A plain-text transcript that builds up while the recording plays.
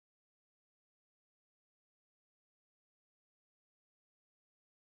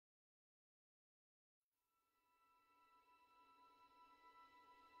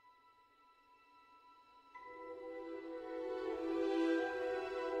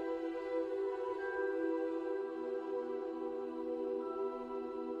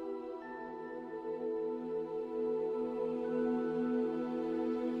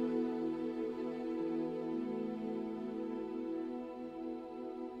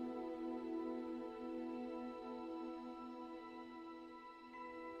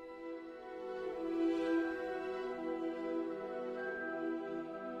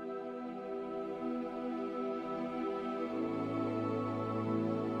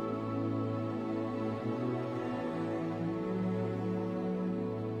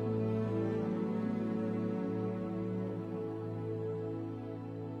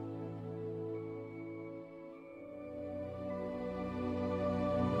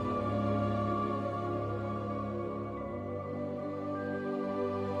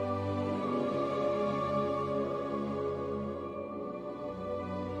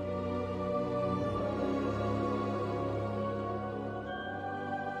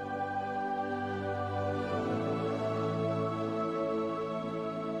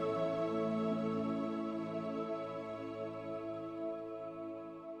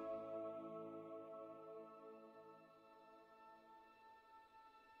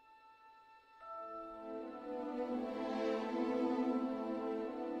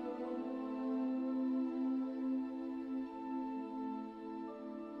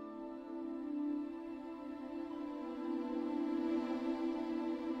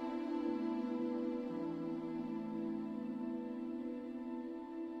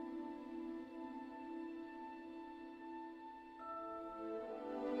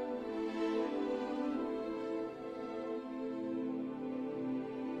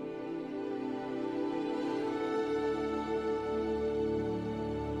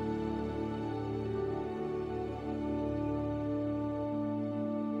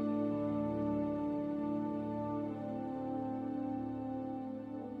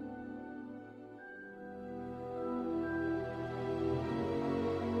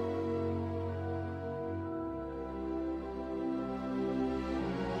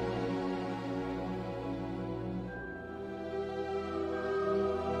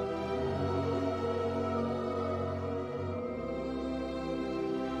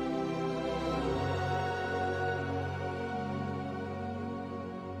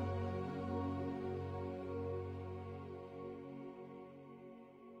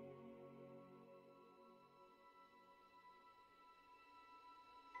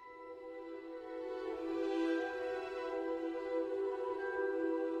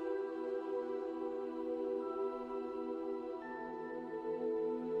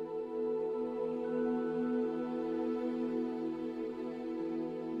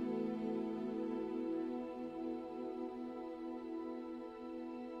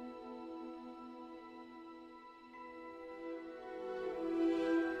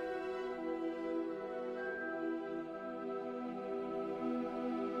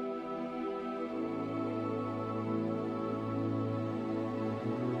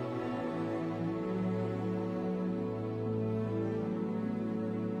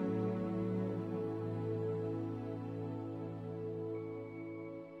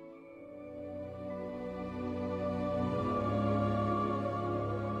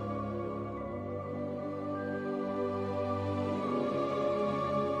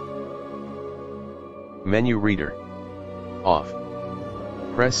Menu reader. Off.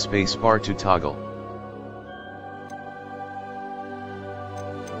 Press spacebar to toggle.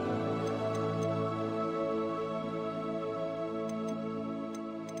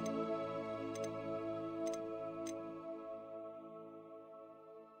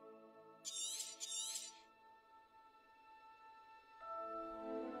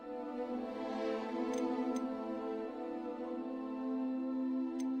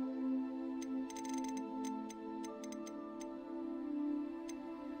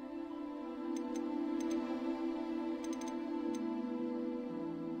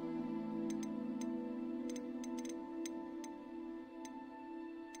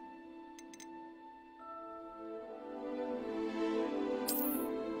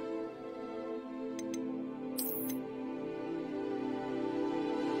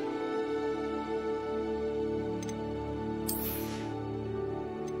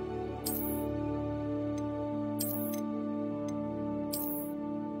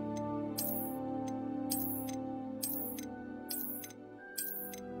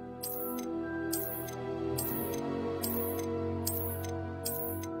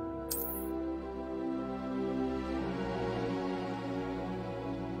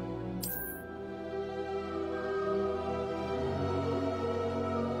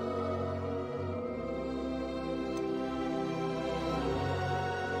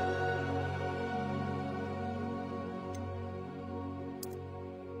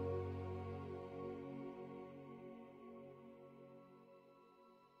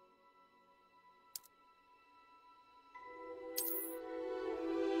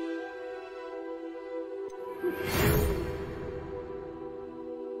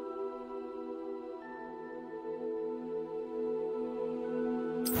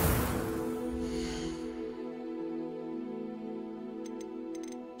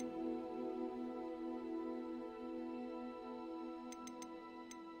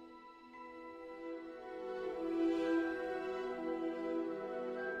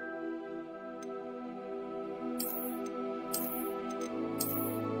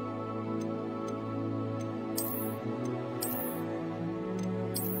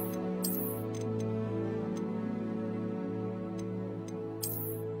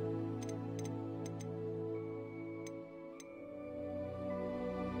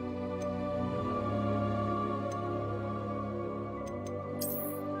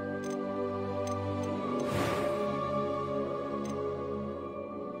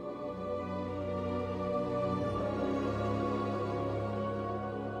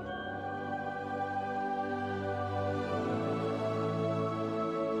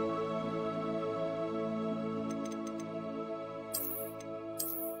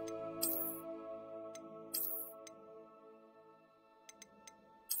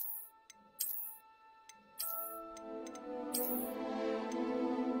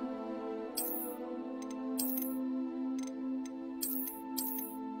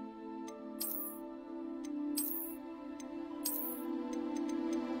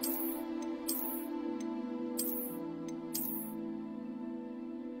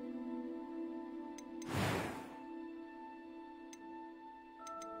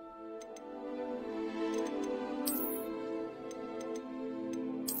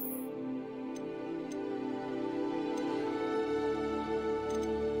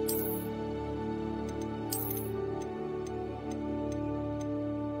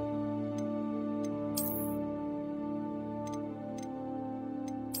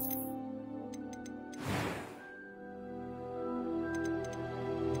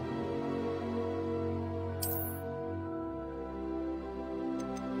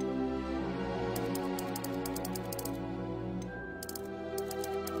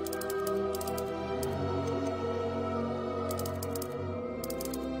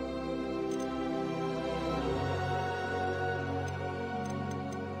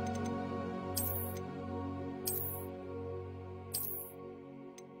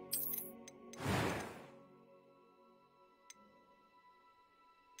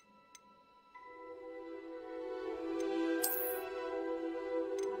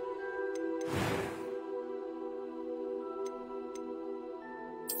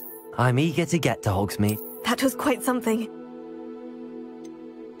 I'm eager to get to Hogsmeade. That was quite something.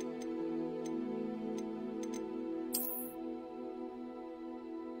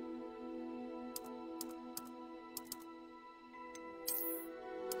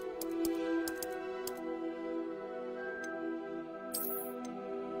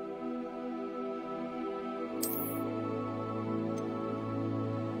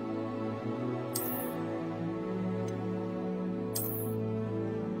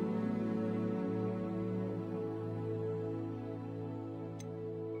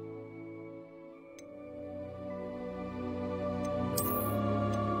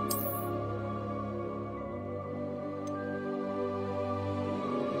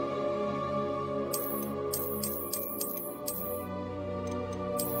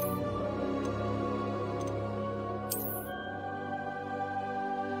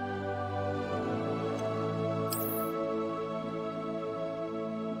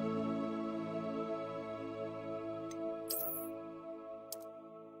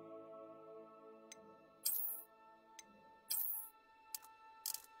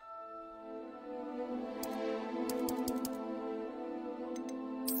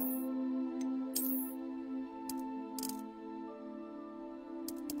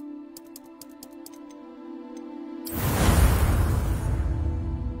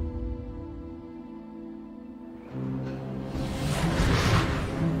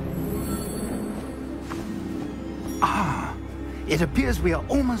 It appears we are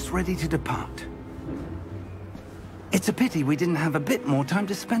almost ready to depart. It's a pity we didn't have a bit more time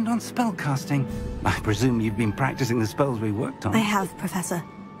to spend on spellcasting. I presume you've been practicing the spells we worked on. I have, Professor.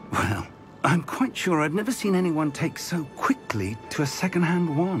 Well, I'm quite sure I've never seen anyone take so quickly to a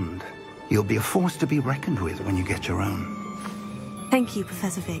second-hand wand. You'll be a force to be reckoned with when you get your own. Thank you,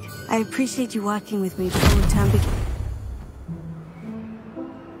 Professor Fig. I appreciate you working with me before the term begins.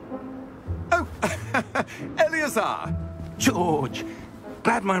 Oh, Eleazar! George!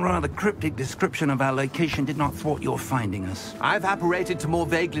 Glad my rather cryptic description of our location did not thwart your finding us. I've apparated to more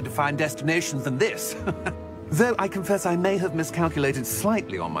vaguely defined destinations than this. Though I confess I may have miscalculated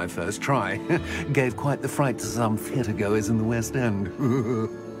slightly on my first try. Gave quite the fright to some theatre-goers in the West End.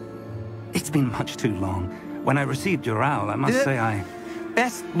 It's been much too long. When I received your owl, I must say I...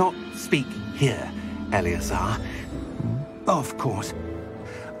 Best not speak here, Eleazar. Of course.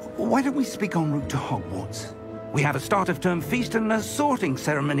 Why don't we speak en route to Hogwarts? We have a start-of-term feast and a sorting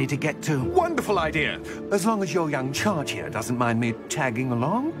ceremony to get to. Wonderful idea! As long as your young charge here doesn't mind me tagging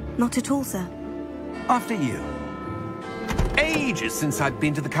along. Not at all, sir. After you. Ages since I've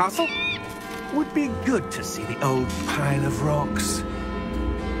been to the castle. Would be good to see the old pile of rocks.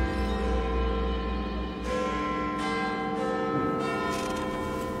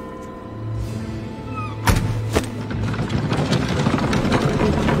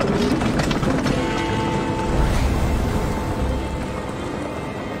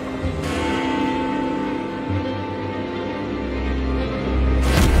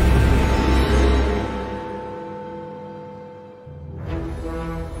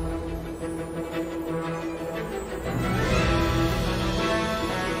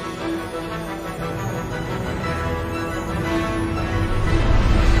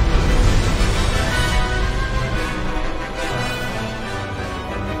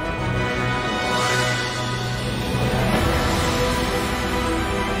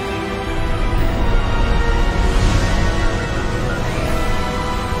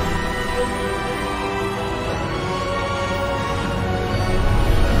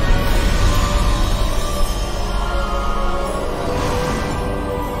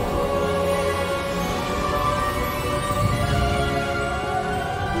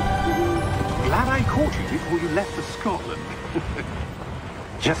 Before you left for Scotland.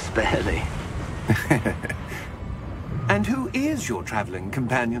 Just barely. And who is your traveling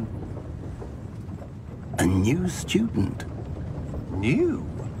companion? A new student. New?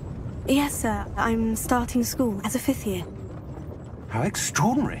 Yes, sir. I'm starting school as a 5th year. How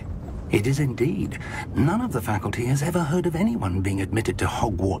extraordinary. It is indeed. None of the faculty has ever heard of anyone being admitted to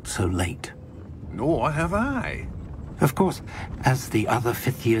Hogwarts so late. Nor have I. Of course, as the other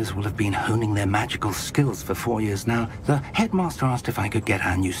 5th years will have been honing their magical skills for 4 years now, the headmaster asked if I could get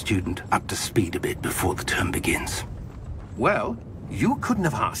our new student up to speed a bit before the term begins. Well, you couldn't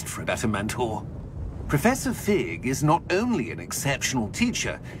have asked for a better mentor. Professor Fig is not only an exceptional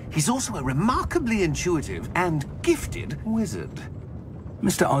teacher, he's also a remarkably intuitive and gifted wizard.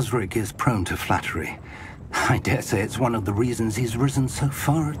 Mr. Osric is prone to flattery. I dare say it's one of the reasons he's risen so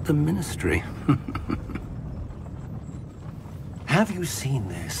far at the Ministry. Have you seen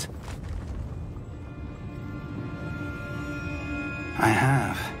this? I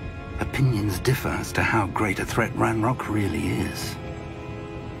have. Opinions differ as to how great a threat Ranrock really is.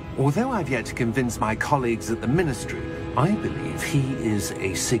 Although I've yet to convince my colleagues at the Ministry, I believe he is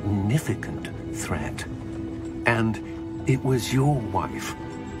a significant threat. And it was your wife,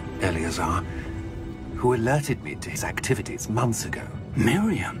 Eleazar, who alerted me to his activities months ago.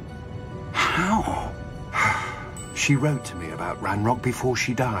 Miriam? How? She wrote to me about Ranrock before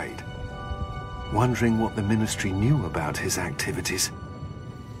she died, wondering what the Ministry knew about his activities.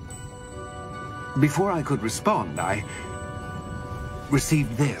 Before I could respond, I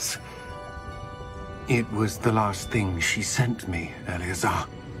received this. It was the last thing she sent me, Eleazar.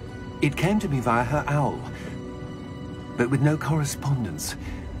 It came to me via her owl, but with no correspondence.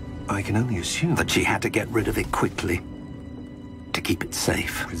 I can only assume that she had to get rid of it quickly, to keep it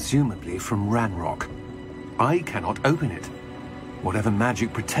safe. Presumably from Ranrock. I cannot open it. Whatever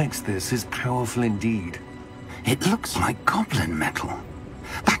magic protects this is powerful indeed. It looks like goblin metal.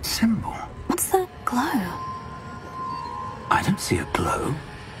 That symbol. What's the glow? I don't see a glow.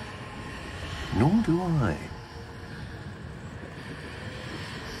 Nor do I.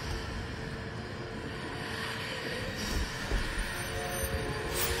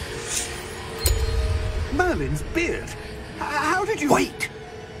 Merlin's beard. How did you... Wait!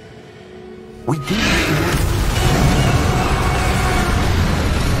 We did...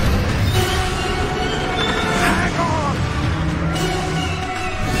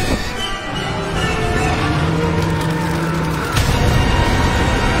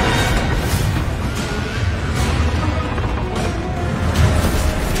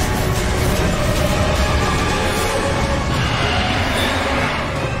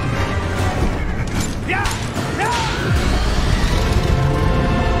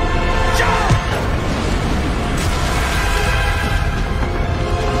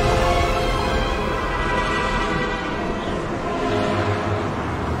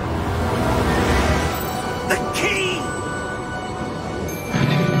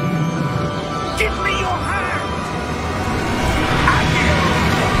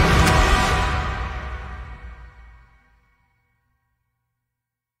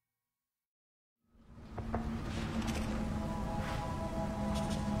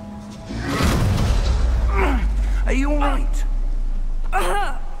 Are you all right?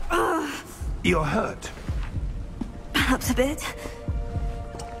 You're hurt. Perhaps a bit.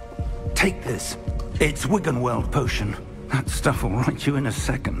 Take this. It's Wiggenweld potion. That stuff will right you in a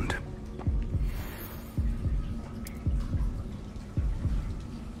second.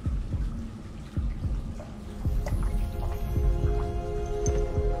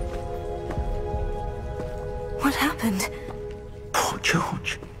 What happened? Poor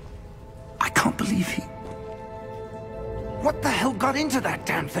George. I can't believe he... What the hell got into that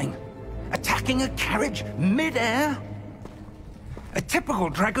damn thing? Attacking a carriage mid-air? A typical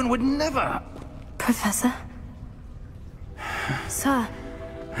dragon would never... Professor? Sir,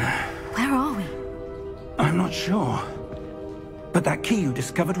 where are we? I'm not sure. But that key you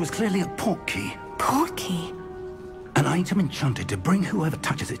discovered was clearly a port key. Port key? An item enchanted to bring whoever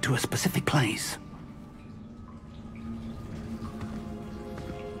touches it to a specific place.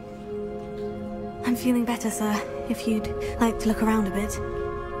 I'm feeling better, sir. If you'd like to look around a bit.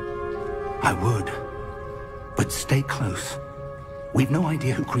 I would. But stay close. We've no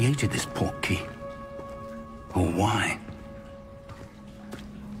idea who created this port key. Or why.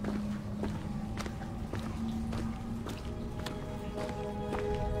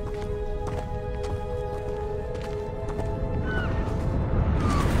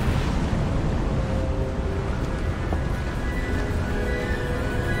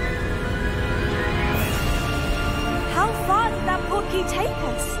 How far did that port key take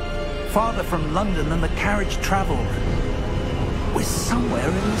us? Farther from London than the carriage travelled. We're somewhere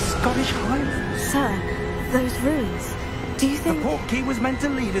in the Scottish Highlands. Sir, those ruins. Do you The think... port key was meant to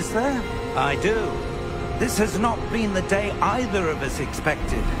lead us there? I do. This has not been the day either of us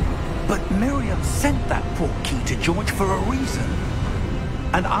expected. But Miriam sent that port key to George for a reason.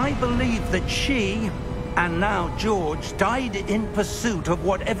 And I believe that she, and now George, died in pursuit of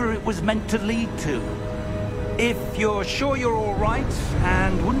whatever it was meant to lead to. If you're sure you're all right,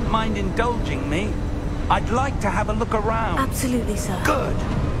 and wouldn't mind indulging me, I'd like to have a look around. Absolutely, sir. Good.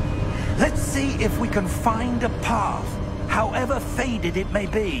 Let's see if we can find a path, however faded it may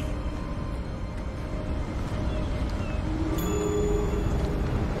be.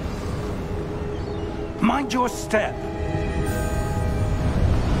 Mind your step.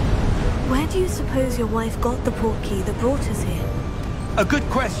 Where do you suppose your wife got the port key that brought us here? A good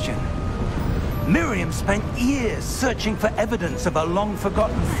question. Miriam spent years searching for evidence of a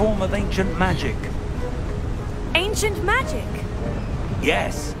long-forgotten form of ancient magic. Ancient magic?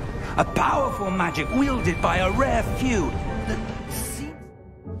 Yes, a powerful magic wielded by a rare few that seems...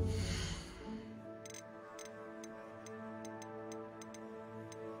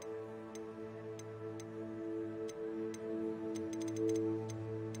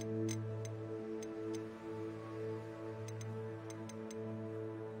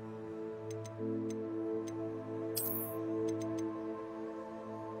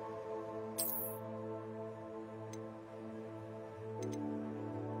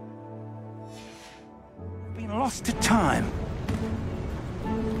 been lost to time.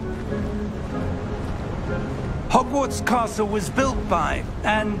 Hogwarts Castle was built by,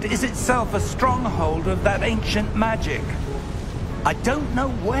 and is itself a stronghold of that ancient magic. I don't know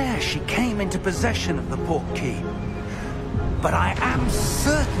where she came into possession of the port key, but I am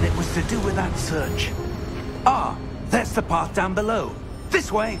certain it was to do with that search. Ah, there's the path down below. This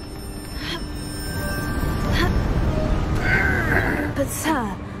way. But sir,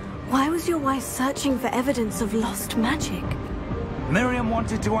 why was your wife searching for evidence of lost magic? Miriam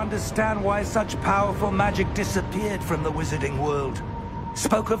wanted to understand why such powerful magic disappeared from the wizarding world.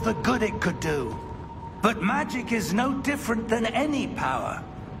 Spoke of the good it could do. But magic is no different than any power.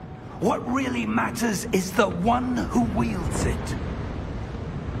 What really matters is the one who wields it.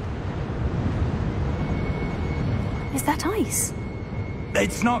 Is that ice?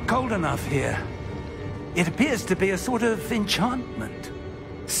 It's not cold enough here. It appears to be a sort of enchantment.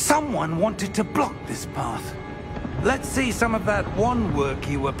 Someone wanted to block this path. Let's see some of that wand work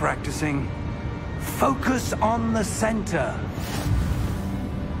you were practicing. Focus on the center.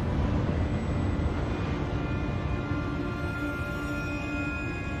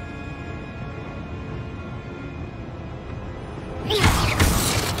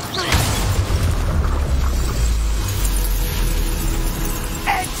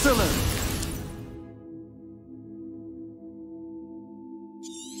 Excellent!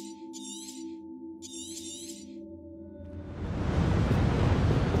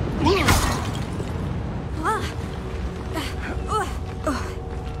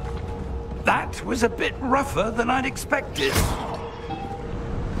 That was a bit rougher than I'd expected.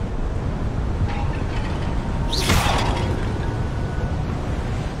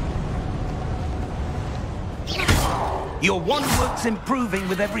 Your wand work's improving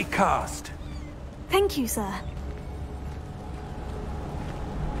with every cast. Thank you, sir.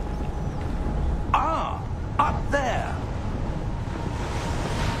 Ah, up there.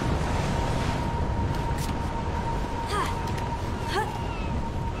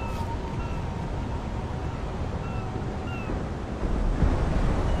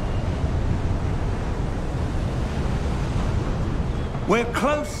 We're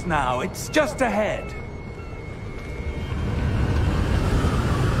close now. It's just ahead.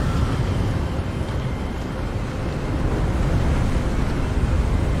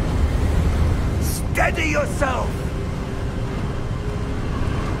 Steady yourself!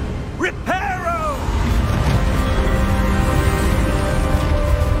 Reparo!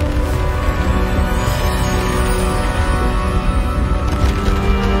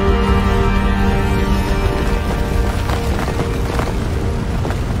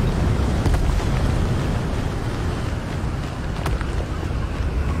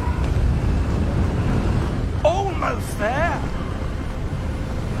 Almost there!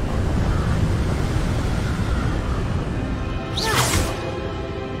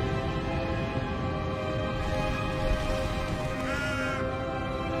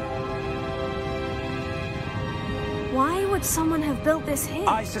 Why would someone have built this here?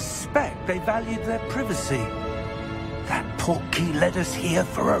 I suspect they valued their privacy. That portkey led us here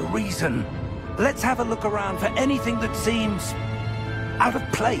for a reason. Let's have a look around for anything that seems out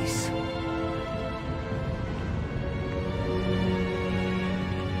of place.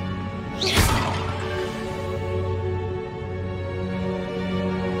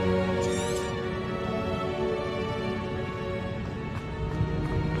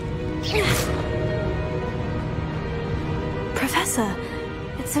 Professor,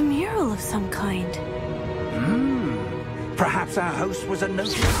 it's a mural of some kind. Perhaps our host was a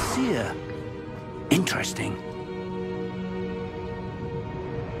noted seer. Interesting.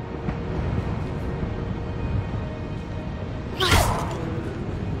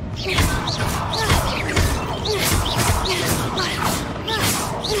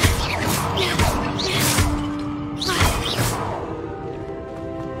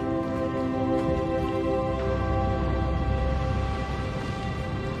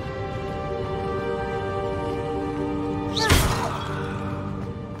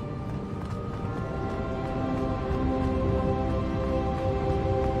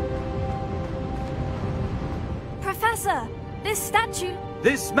 Professor, this statue...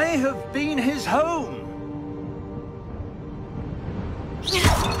 This may have been his home.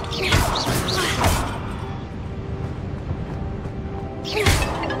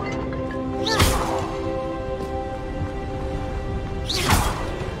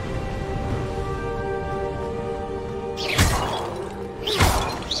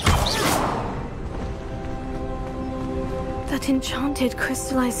 That enchanted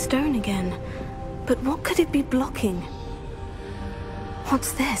crystallized stone again. But what could it be blocking?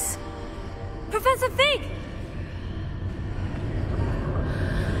 What's this? Professor Fig!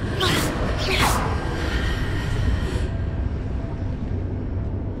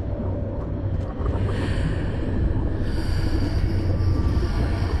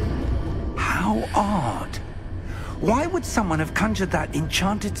 How odd. Why would someone have conjured that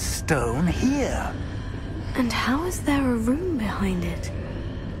enchanted stone here? And how is there a room behind it?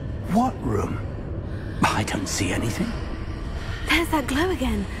 What room? I don't see anything. There's that glow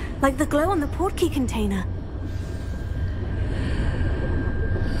again, like the glow on the portkey container.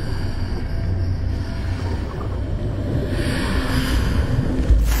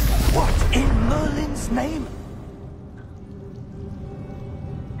 What in Merlin's name?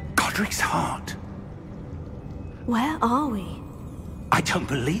 Godric's heart. Where are we? I don't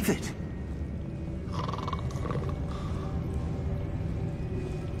believe it.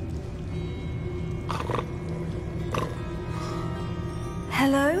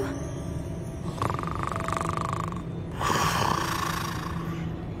 Hello?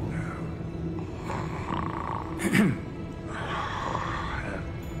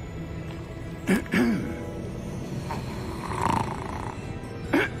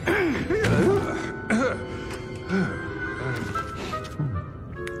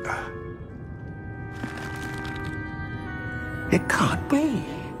 It can't be.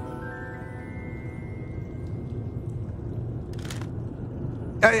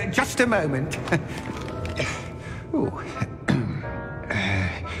 Just a moment. Oh.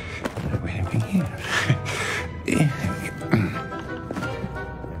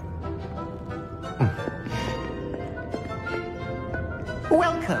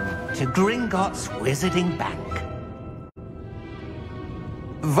 Welcome to Gringotts Wizarding Bank.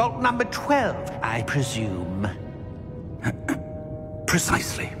 Vault number 12, I presume.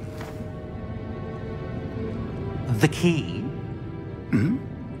 Precisely. The key? Hmm?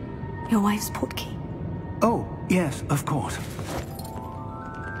 Your wife's portkey. Oh, yes, of course.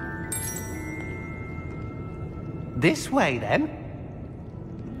 This way, then.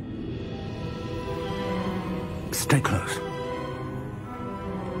 Stay close.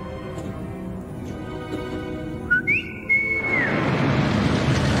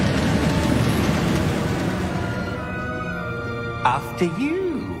 After you.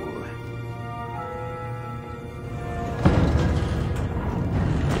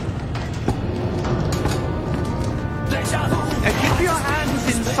 Keep your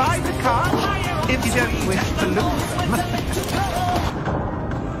hands inside the car if you don't wish to lose them.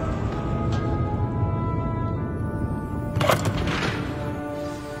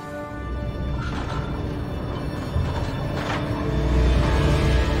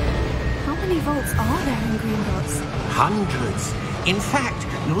 How many vaults are there in Gringotts? Hundreds. In fact,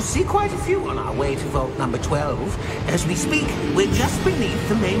 you'll see quite a few on our way to vault number 12. As we speak, we're just beneath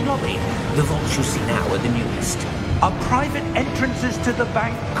the main lobby. The vaults you see now are the newest. Are private entrances to the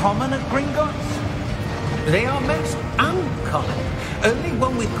bank common at Gringotts? They are most uncommon. Only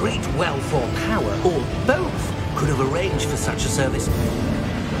one with great wealth or power, or both, could have arranged for such a service.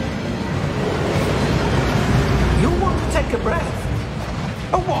 You'll want to take a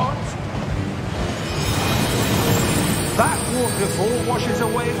breath. A what? That waterfall washes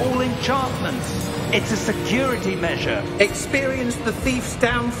away all enchantments. It's a security measure. Experienced the thief's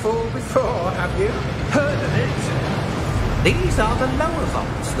downfall before, have you? Heard of it? These are the lower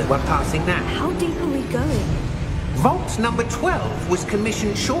vaults that we're passing now. How deep are we going? Vault number 12 was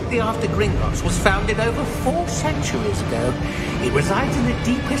commissioned shortly after Gringotts was founded over 4 centuries ago. It resides in the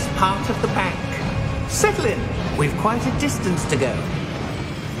deepest part of the bank. Settle in. We've quite a distance to go.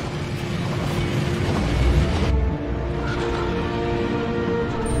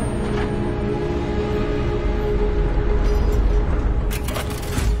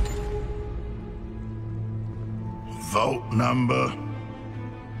 Vault number?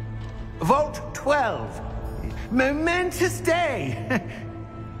 Vault 12. Momentous day.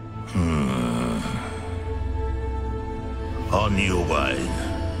 On your way.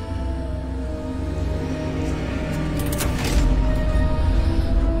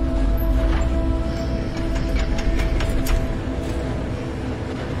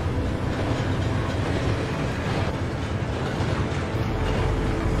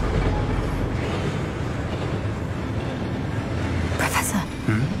 Professor,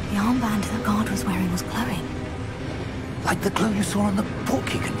 the armband the guard was wearing was glowing. Like the glow you saw on the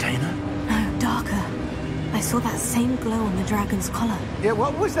portkey container? No, darker. I saw that same glow on the dragon's collar. Yeah,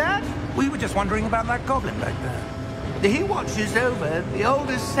 what was that? We were just wondering about that goblin back there. He watches over the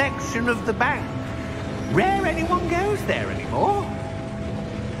oldest section of the bank. Rare anyone goes there anymore.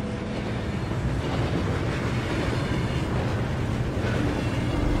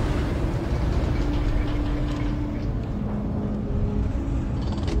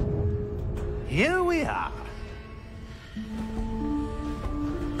 Here we are.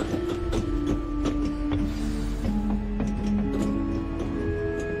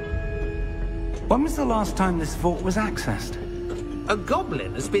 When was the last time this vault was accessed? A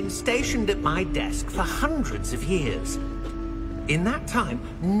goblin has been stationed at my desk for hundreds of years. In that time,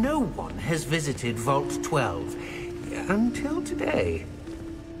 no one has visited Vault 12 until today.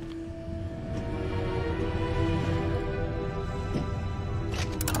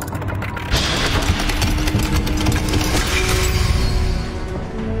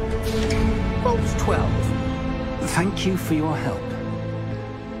 Vault 12. Thank you for your help.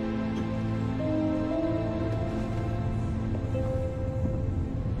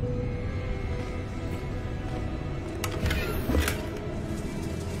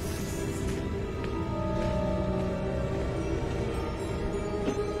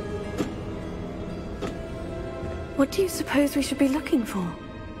 What do you suppose we should be looking for?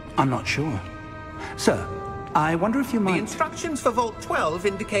 I'm not sure. Sir, I wonder if you The might... instructions for Vault 12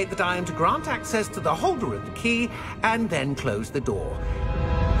 indicate that I am to grant access to the holder of the key and then close the door.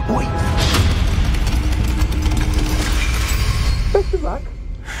 Wait! Best of luck.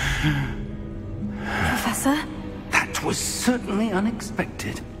 Professor? That was certainly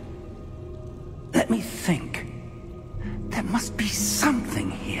unexpected. Let me think. There must be something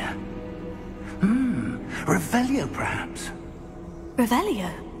here. Revelio, perhaps?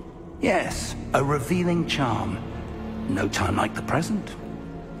 Revelio? Yes, a revealing charm. No time like the present.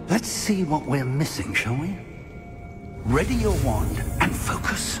 Let's see what we're missing, shall we? Ready your wand and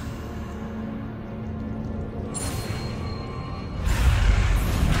focus.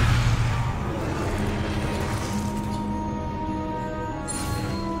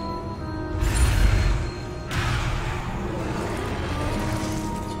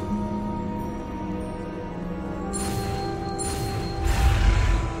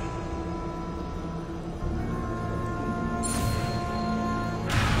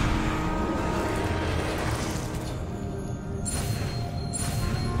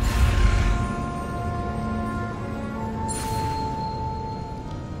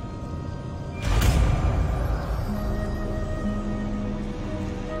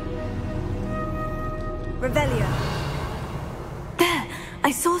 Revelio. There!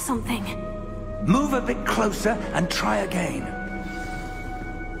 I saw something. Move a bit closer and try again.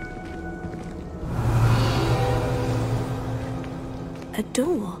 A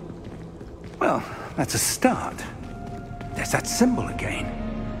door. Well, that's a start. There's that symbol again.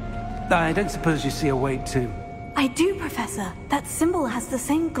 I don't suppose you see a way to... I do, Professor. That symbol has the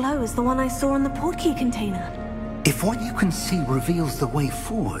same glow as the one I saw on the portkey container. If what you can see reveals the way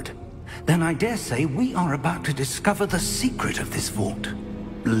forward, then I dare say we are about to discover the secret of this vault.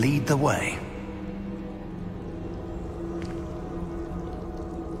 Lead the way.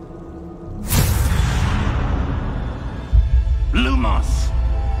 Lumos!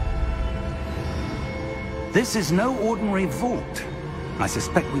 This is no ordinary vault. I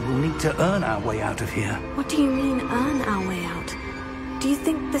suspect we will need to earn our way out of here. What do you mean, earn our way out? Do you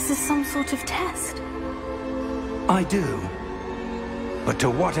think this is some sort of test? I do. But to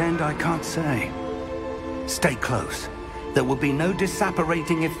what end, I can't say. Stay close. There will be no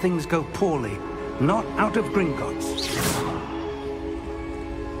disapparating if things go poorly. Not out of Gringotts.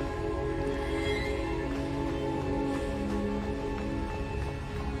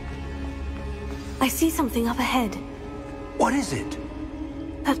 I see something up ahead. What is it?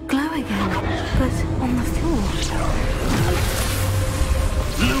 That glow again, but on the floor.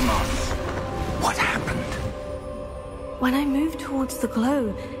 Lumos! What happened? When I moved towards the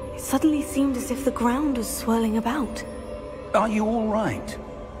glow, it suddenly seemed as if the ground was swirling about. Are you all right?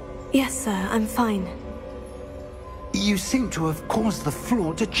 Yes, sir, I'm fine. You seem to have caused the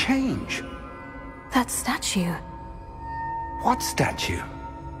floor to change. That statue. What statue?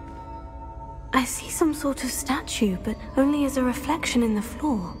 I see some sort of statue, but only as a reflection in the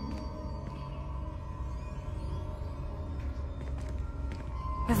floor.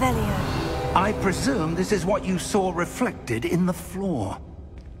 Revelio. I presume this is what you saw reflected in the floor.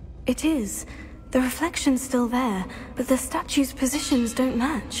 It is. The reflection's still there, but the statue's positions don't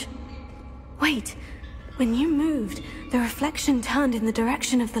match. Wait. When you moved, the reflection turned in the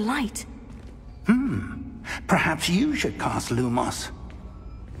direction of the light. Perhaps you should cast Lumos.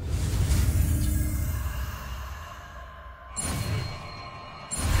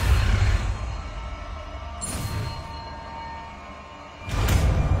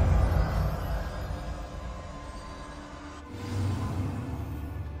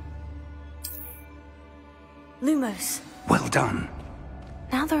 Lumos. Well done.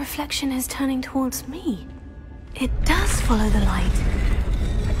 Now the reflection is turning towards me. It does follow the light.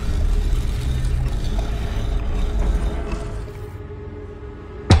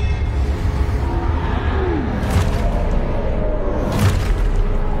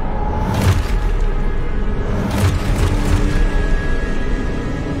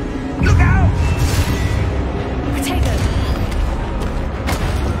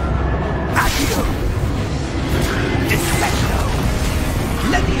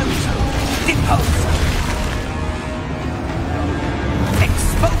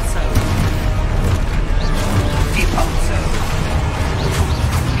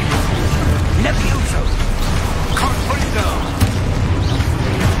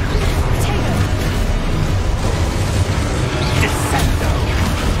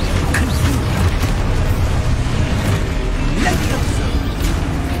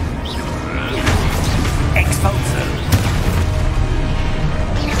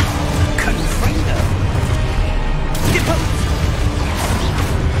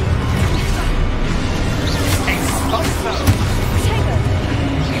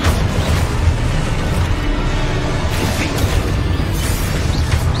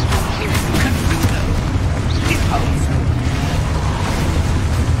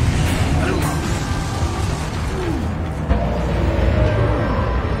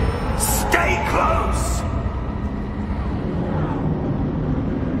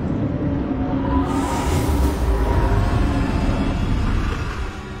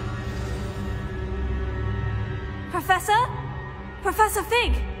 Professor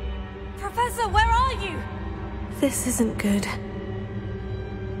Fig! Professor, where are you? This isn't good.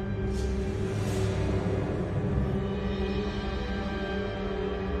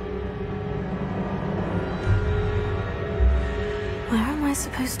 Where am I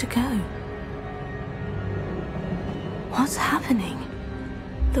supposed to go? What's happening?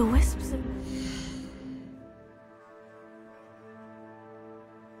 The wisps of...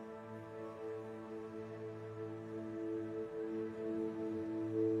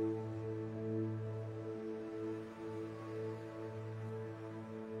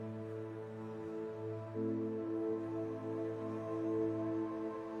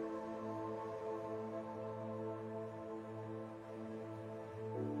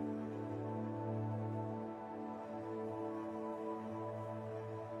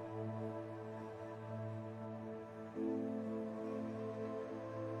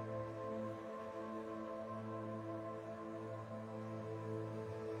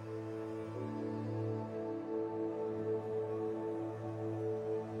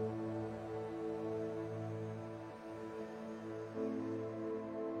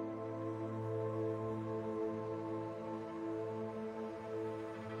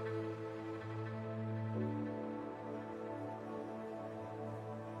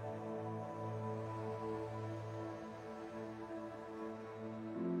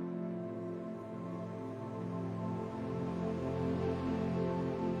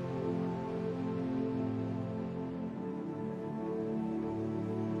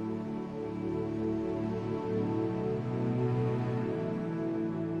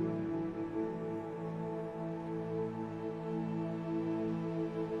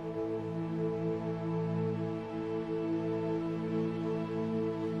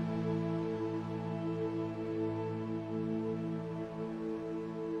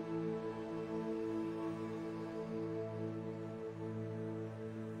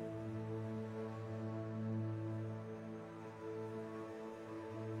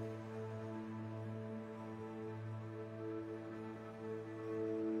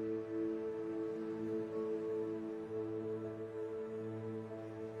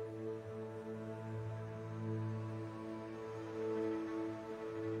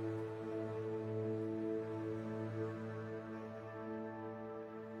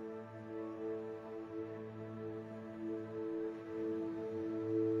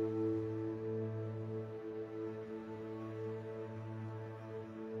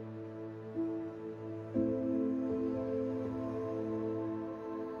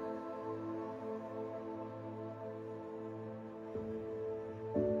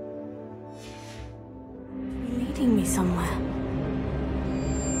 me somewhere.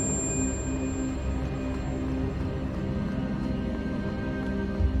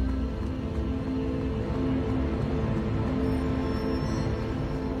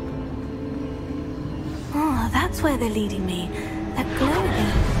 Oh, that's where they're leading me. That glow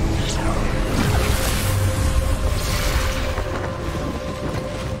again.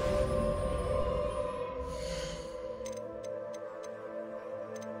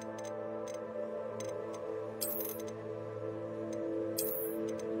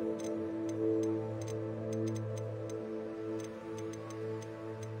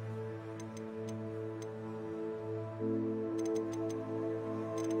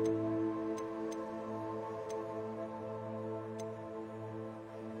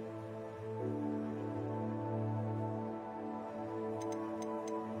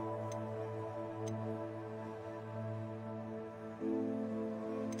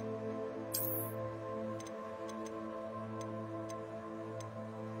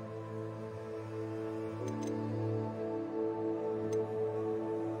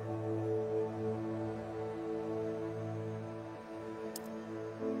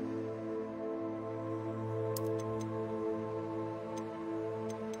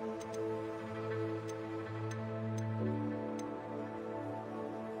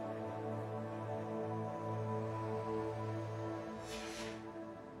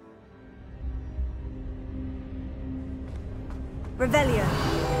 Revelio.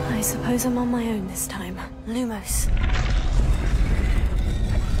 I suppose I'm on my own this time. Lumos.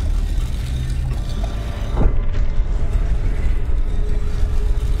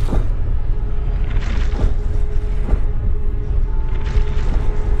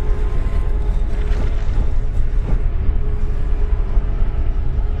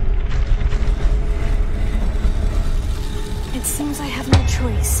 It seems I have no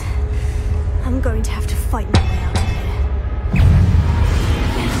choice. I'm going to have to fight my way out of here.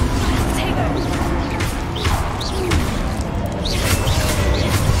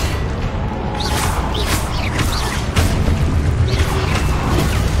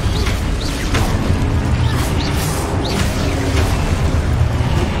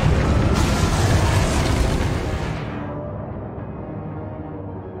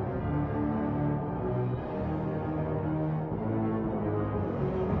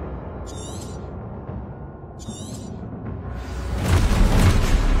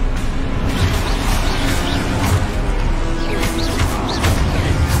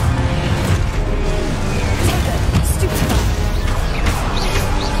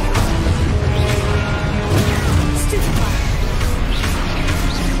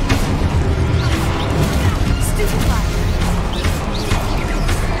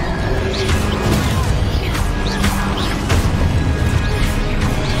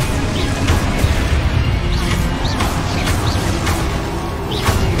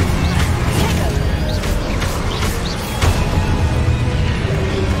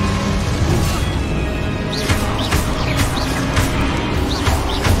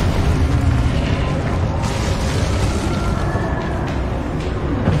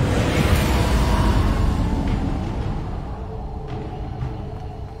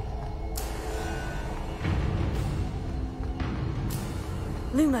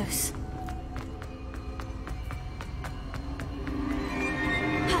 Lumos.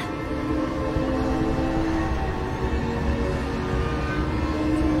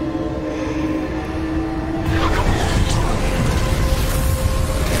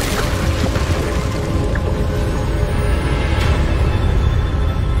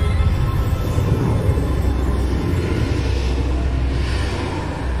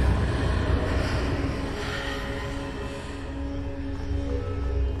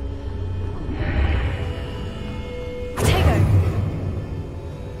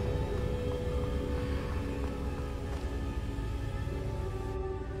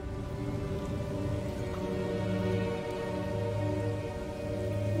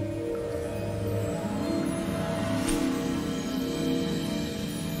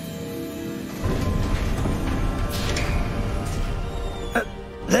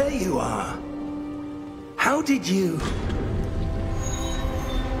 There you are. How did you...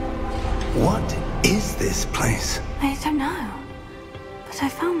 What is this place? I don't know. But I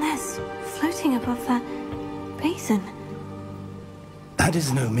found this floating above that basin. That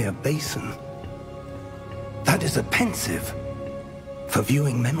is no mere basin. That is a pensive for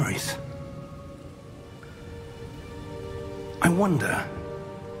viewing memories. I wonder...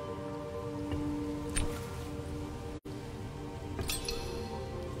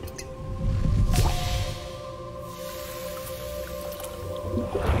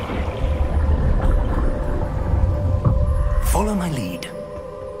 Follow my lead.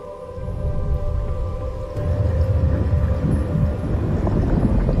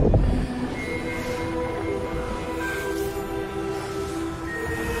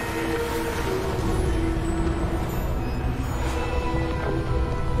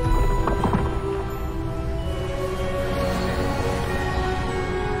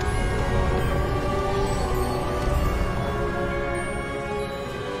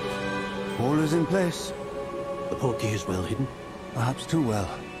 All is in place. The portkey is well hidden. Perhaps too well.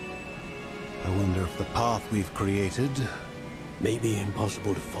 I wonder if the path we've created... May be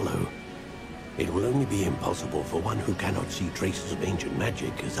impossible to follow. It will only be impossible for one who cannot see traces of ancient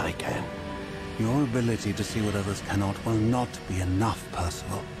magic as I can. Your ability to see what others cannot will not be enough,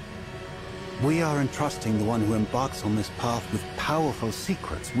 Percival. We are entrusting the one who embarks on this path with powerful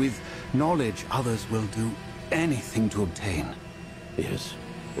secrets, with knowledge others will do anything to obtain. Yes,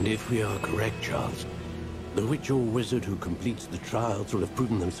 and if we are correct, Charles, the witch or wizard who completes the trials will have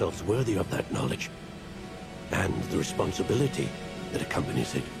proven themselves worthy of that knowledge, and the responsibility that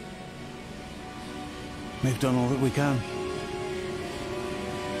accompanies it. We've done all that we can.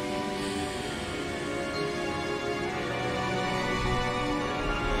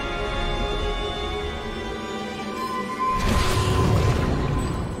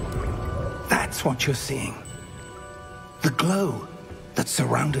 That's what you're seeing. The glow that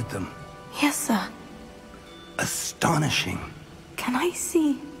surrounded them. Yes, sir. Astonishing. Can I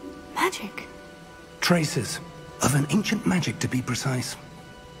see magic? Traces of an ancient magic, to be precise.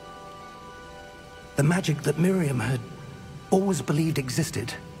 The magic that Miriam had always believed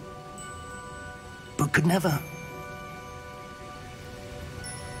existed, but could never.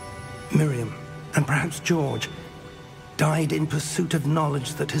 Miriam, and perhaps George, died in pursuit of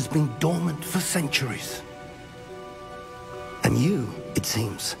knowledge that has been dormant for centuries. And you, it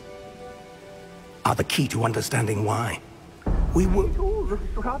seems, are the key to understanding why. We were... It all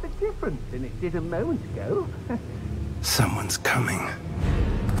looks rather different than it did a moment ago. Someone's coming.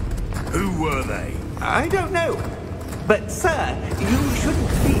 Who were they? I don't know. But, sir, you shouldn't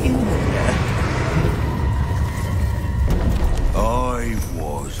be in here. I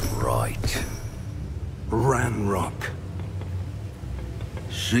was right. Ranrock.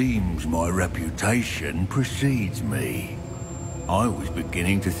 Seems my reputation precedes me. I was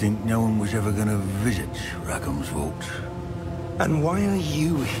beginning to think no one was ever going to visit Rackham's Vault. And why are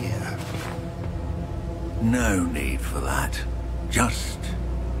you here? No need for that. Just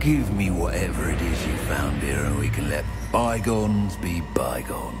give me whatever it is you found here and we can let bygones be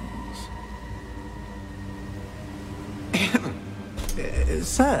bygones.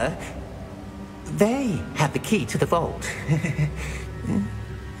 Sir, they have the key to the vault.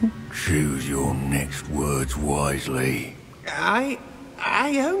 Choose your next words wisely. I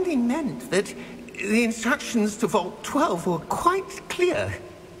only meant that the instructions to Vault 12 were quite clear.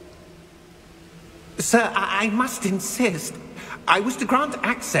 Sir, I must insist. I was to grant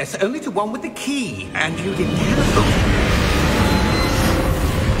access only to one with the key, and you didn't have them.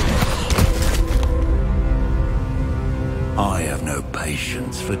 I have no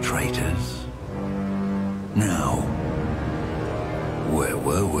patience for traitors. Now, where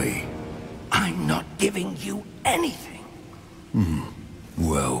were we? I'm not giving you anything.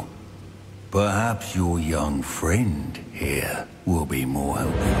 Well, perhaps your young friend here will be more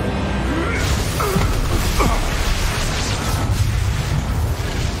helpful.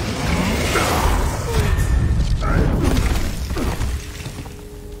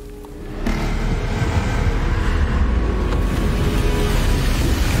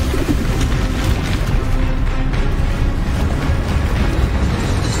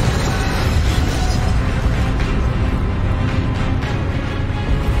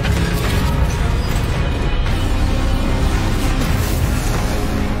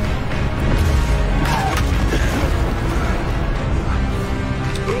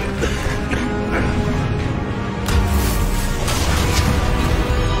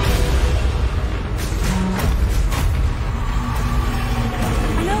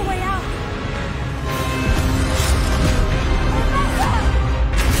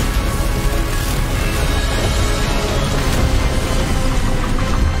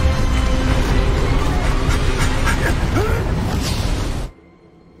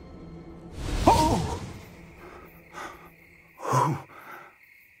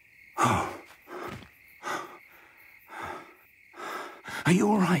 Are you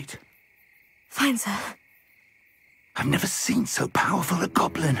all right? Fine, sir. I've never seen so powerful a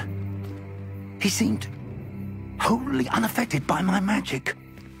goblin. He seemed wholly unaffected by my magic.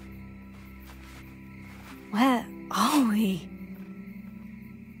 Where are we?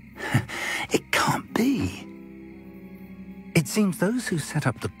 It can't be. It seems those who set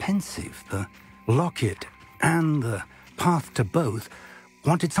up the pensive, the locket, and the path to both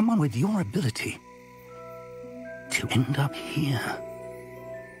wanted someone with your ability to end up here.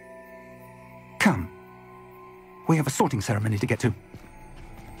 Come. We have a sorting ceremony to get to.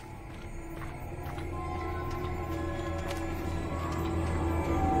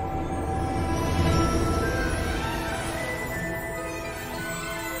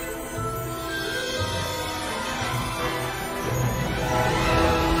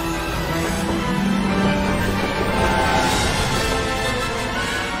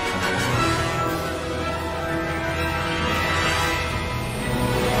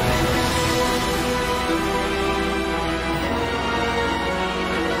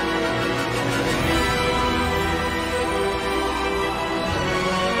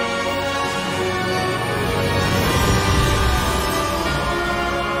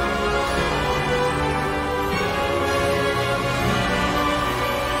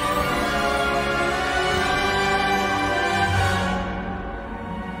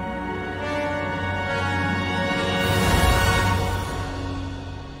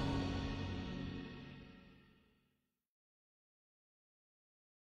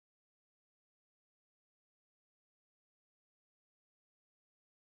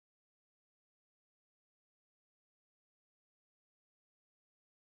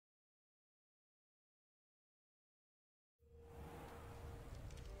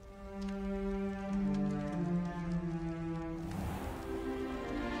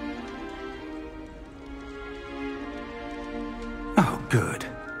 Oh, good.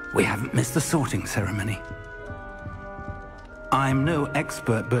 We haven't missed the sorting ceremony. I'm no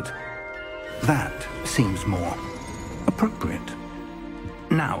expert, but that seems more appropriate.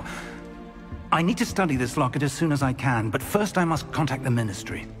 Now, I need to study this locket as soon as I can, but first I must contact the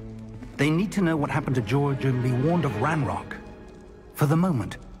Ministry. They need to know what happened to George and be warned of Ranrock. For the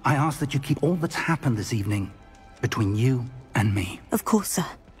moment, I ask that you keep all that's happened this evening between you and me. Of course, sir.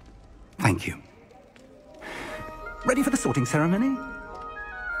 Thank you. Ready for the sorting ceremony?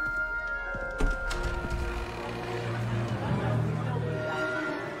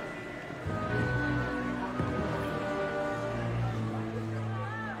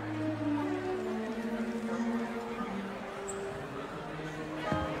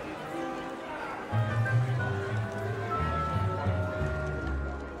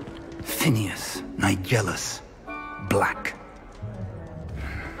 Phineas, Nigellus, Black.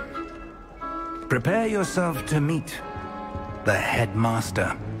 Prepare yourself to meet the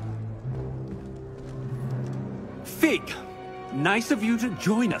headmaster. Fig, nice of you to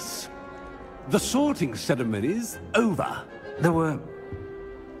join us. The sorting ceremony's over. There were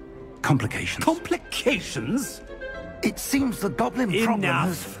complications. Complications? It seems the goblin problem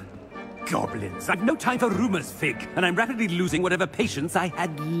has... Enough! Goblins. I've no time for rumors, Fig, and I'm rapidly losing whatever patience I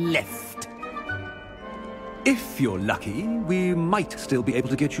had left. If you're lucky, we might still be able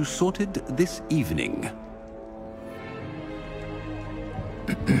to get you sorted this evening.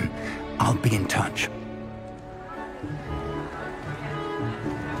 I'll be in touch.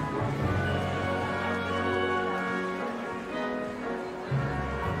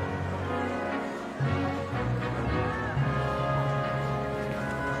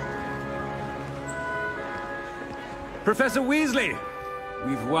 Professor Weasley,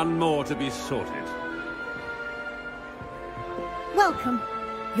 we've one more to be sorted. Welcome.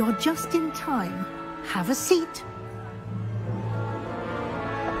 You're just in time. Have a seat.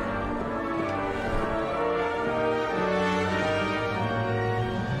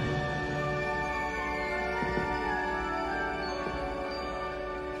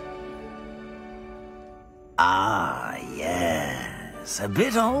 Ah, yes. A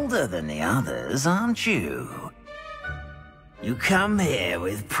bit older than the others, aren't you? You come here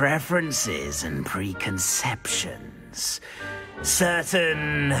with preferences and preconceptions.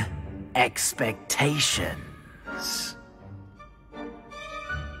 Certain expectations.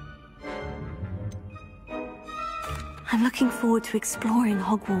 I'm looking forward to exploring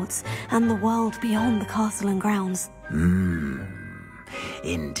Hogwarts and the world beyond the castle and grounds.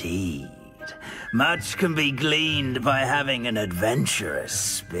 Indeed. Much can be gleaned by having an adventurous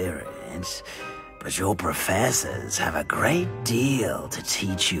spirit, but your professors have a great deal to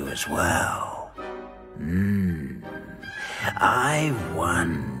teach you as well. I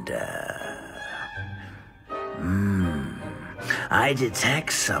wonder... I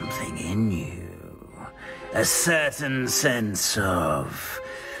detect something in you. A certain sense of...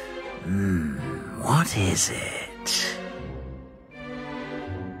 what is it?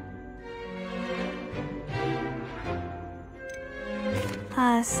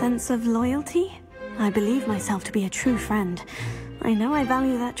 A sense of loyalty, I believe myself to be a true friend. I know I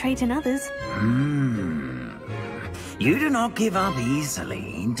value that trait in others. You do not give up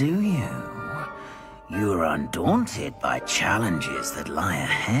easily, do you? You are undaunted by challenges that lie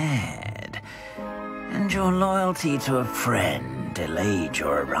ahead. And your loyalty to a friend delayed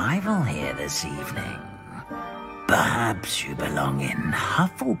your arrival here this evening. Perhaps you belong in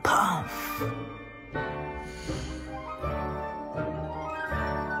Hufflepuff.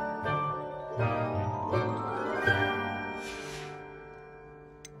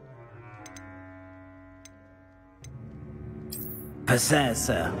 Possess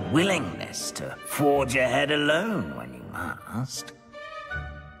a willingness to forge ahead alone when you must.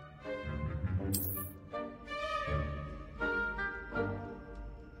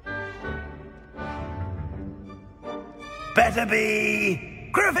 Better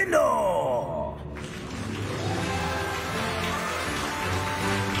be Gryffindor!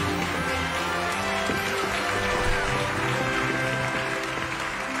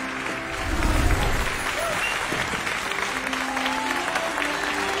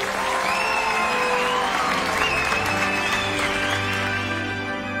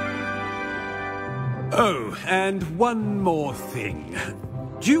 Oh, and one more thing.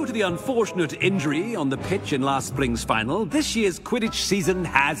 Due to the unfortunate injury on the pitch in last spring's final, this year's Quidditch season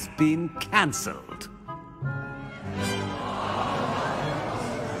has been cancelled.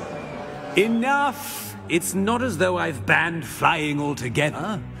 Enough! It's not as though I've banned flying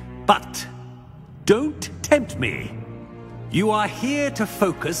altogether. But don't tempt me. You are here to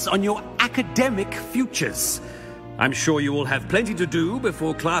focus on your academic futures. I'm sure you will have plenty to do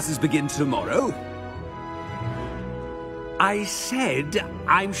before classes begin tomorrow. I said,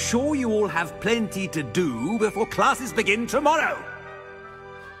 I'm sure you all have plenty to do before classes begin tomorrow.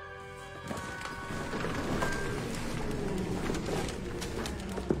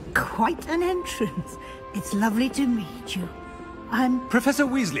 Quite an entrance. It's lovely to meet you. I'm... Professor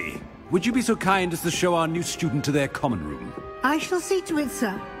Weasley, would you be so kind as to show our new student to their common room? I shall see to it,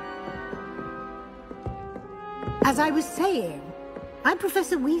 sir. As I was saying, I'm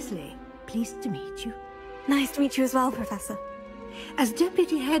Professor Weasley. Pleased to meet you. Nice to meet you as well, Professor. As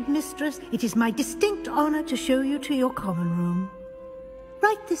Deputy Headmistress, it is my distinct honor to show you to your common room.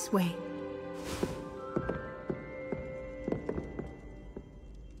 Right this way.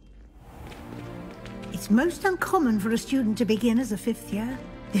 It's most uncommon for a student to begin as a fifth year.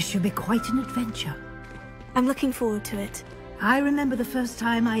 This should be quite an adventure. I'm looking forward to it. I remember the first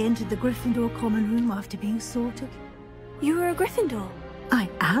time I entered the Gryffindor common room after being sorted. You were a Gryffindor? I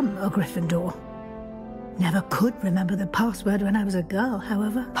am a Gryffindor. Never could remember the password when I was a girl,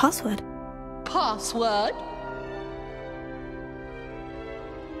 however. Password? Password?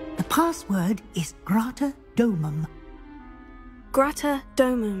 The password is Grata Domum. Grata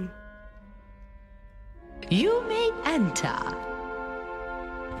Domum. You may enter.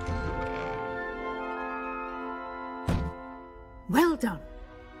 Well done.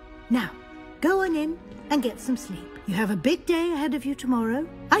 Now, go on in and get some sleep. You have a big day ahead of you tomorrow.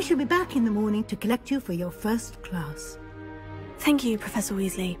 I shall be back in the morning to collect you for your first class. Thank you, Professor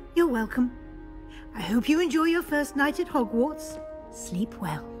Weasley. You're welcome. I hope you enjoy your first night at Hogwarts. Sleep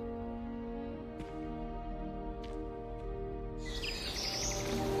well.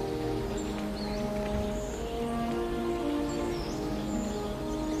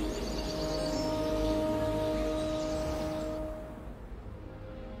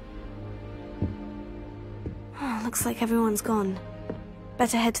 Looks like everyone's gone.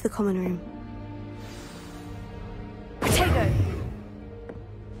 Better head to the common room. Potato!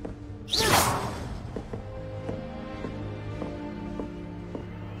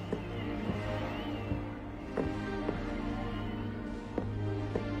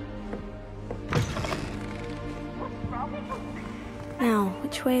 Now,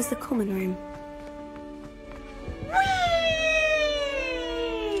 which way is the common room?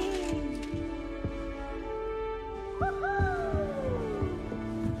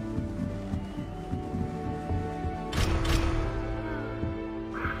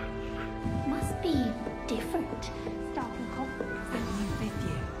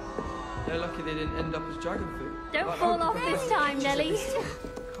 They're lucky they didn't end up as dragon food. Don't fall off this time, Nelly.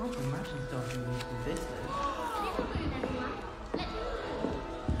 Can't imagine dodging this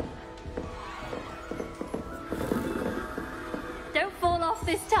Don't fall off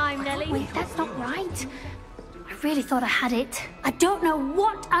this time, Nelly. Wait, that's not right. I really thought I had it. I don't know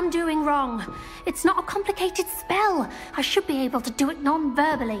what I'm doing wrong. It's not a complicated spell. I should be able to do it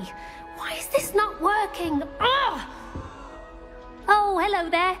non-verbally. Why is this not working? Ugh! Oh, hello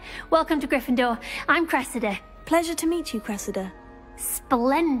there. Welcome to Gryffindor. I'm Cressida. Pleasure to meet you, Cressida.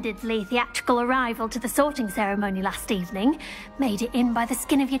 splendidly theatrical arrival to the sorting ceremony last evening made it in by the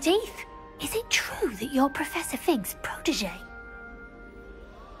skin of your teeth. Is it true that you're Professor Fig's protege?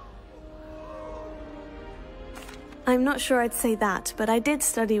 I'm not sure I'd say that, but I did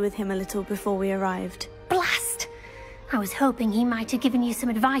study with him a little before we arrived. Blast! I was hoping he might have given you some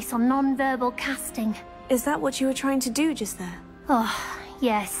advice on non-verbal casting. Is that what you were trying to do just there? Oh,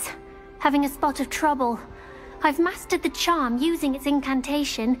 yes. Having a spot of trouble. I've mastered the charm using its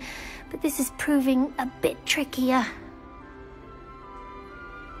incantation, but this is proving a bit trickier.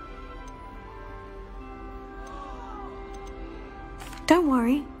 Don't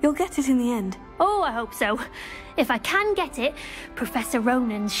worry, you'll get it in the end. Oh, I hope so. If I can get it, Professor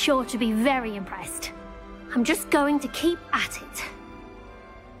Ronan's sure to be very impressed. I'm just going to keep at it.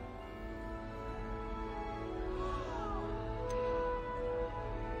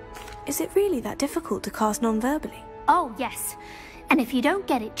 Is it really that difficult to cast non-verbally? Oh, yes. And if you don't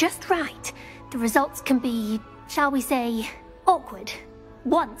get it just right, the results can be, shall we say, awkward.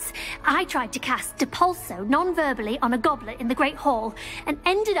 Once, I tried to cast Depulso non-verbally on a goblet in the Great Hall and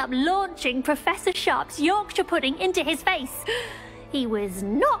ended up launching Professor Sharp's Yorkshire pudding into his face. He was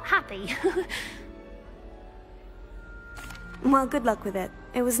not happy. Well, good luck with it.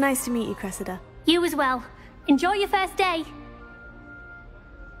 It was nice to meet you, Cressida. You as well. Enjoy your first day.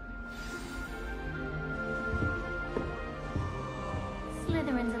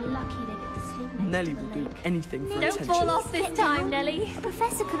 Slytherins are lucky they get to sleep next Nellie to will the do lake. anything for Don't attention. fall off this time, Nellie. The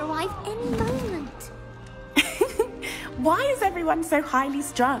professor could arrive any moment. Why is everyone so highly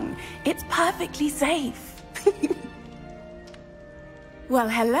strung? It's perfectly safe. Well,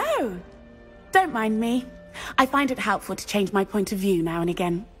 hello. Don't mind me. I find it helpful to change my point of view now and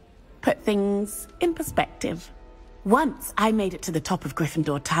again. Put things in perspective. Once I made it to the top of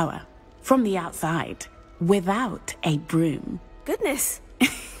Gryffindor Tower, from the outside, without a broom. Goodness.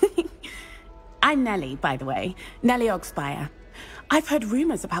 I'm Nellie, by the way. Nellie Ogspire. I've heard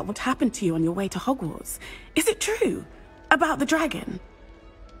rumors about what happened to you on your way to Hogwarts. Is it true? About the dragon?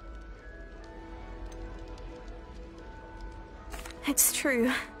 It's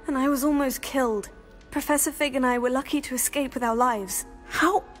true, and I was almost killed. Professor Fig and I were lucky to escape with our lives.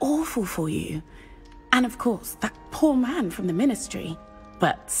 How awful for you. And of course, that poor man from the Ministry.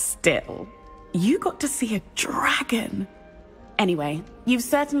 But still, you got to see a dragon. Anyway, you've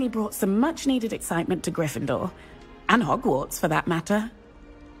certainly brought some much-needed excitement to Gryffindor. And Hogwarts, for that matter.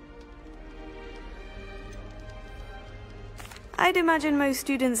 I'd imagine most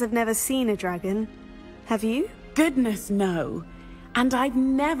students have never seen a dragon. Have you? Goodness, no. And I've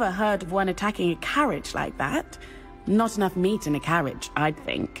never heard of one attacking a carriage like that. Not enough meat in a carriage, I'd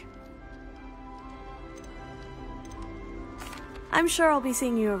think. I'm sure I'll be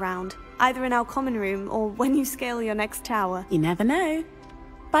seeing you around, either in our common room or when you scale your next tower. You never know.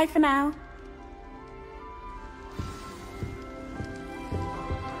 Bye for now.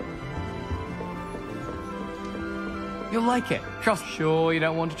 You'll like it. Trust. Sure you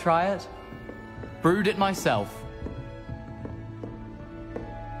don't want to try it? Brewed it myself.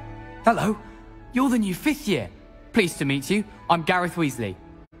 Hello. You're the new 5th year. Pleased to meet you. I'm Gareth Weasley.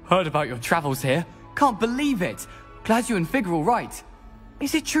 Heard about your travels here. Can't believe it. Glad you and Fig are all right.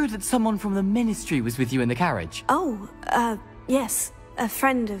 Is it true that someone from the Ministry was with you in the carriage? Oh, yes. A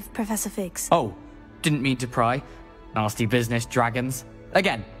friend of Professor Fig's. Oh, didn't mean to pry. Nasty business, dragons.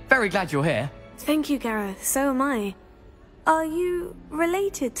 Again, very glad you're here. Thank you, Gareth. So am I. Are you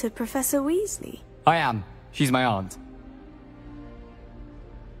related to Professor Weasley? I am. She's my aunt.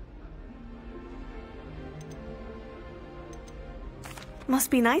 Must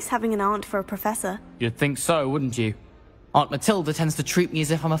be nice having an aunt for a professor. You'd think so, wouldn't you? Aunt Matilda tends to treat me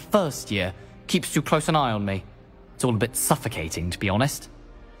as if I'm a first year. Keeps too close an eye on me. It's all a bit suffocating, to be honest.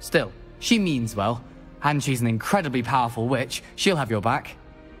 Still, she means well. And she's an incredibly powerful witch. She'll have your back.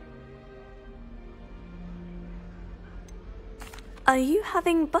 Are you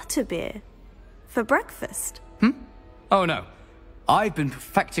having butterbeer for breakfast? Oh no. I've been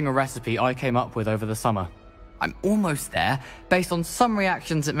perfecting a recipe I came up with over the summer. I'm almost there, based on some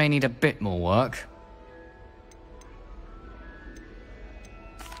reactions that may need a bit more work.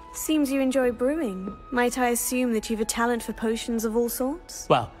 Seems you enjoy brewing. Might I assume that you've a talent for potions of all sorts?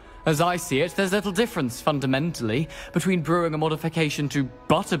 Well, as I see it, there's little difference, fundamentally, between brewing a modification to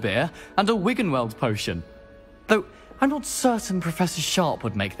butterbeer and a Wiggenweld potion. Though, I'm not certain Professor Sharp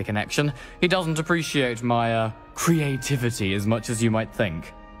would make the connection. He doesn't appreciate my, creativity as much as you might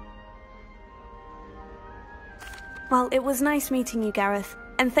think. Well, it was nice meeting you, Gareth,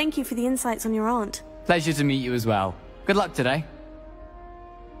 and thank you for the insights on your aunt. Pleasure to meet you as well. Good luck today.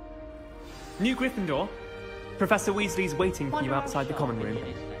 New Gryffindor? Professor Weasley's waiting for you outside the common room.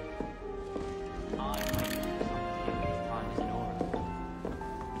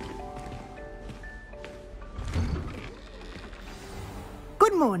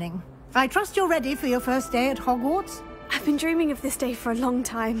 Good morning. I trust you're ready for your first day at Hogwarts? I've been dreaming of this day for a long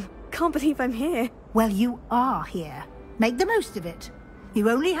time. Can't believe I'm here. Well, you are here. Make the most of it. You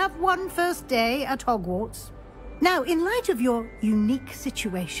only have one first day at Hogwarts. Now, in light of your unique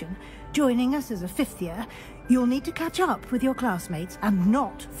situation, joining us as a fifth year, you'll need to catch up with your classmates and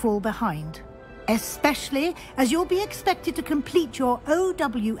not fall behind. Especially as you'll be expected to complete your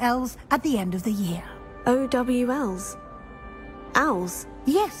OWLs at the end of the year. OWLs? Owls?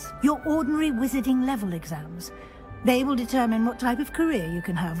 Yes, your ordinary wizarding level exams. They will determine what type of career you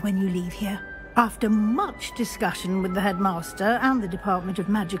can have when you leave here. After much discussion with the headmaster and the Department of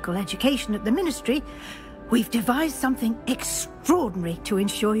Magical Education at the Ministry, we've devised something extraordinary to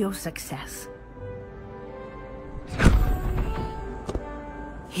ensure your success.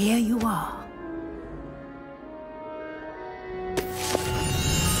 Here you are.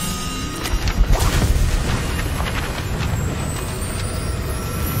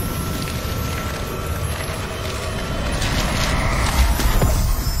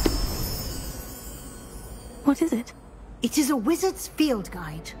 What is it? It is a wizard's field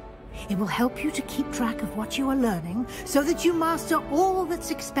guide. It will help you to keep track of what you are learning so that you master all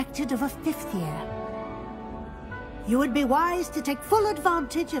that's expected of a fifth year. You would be wise to take full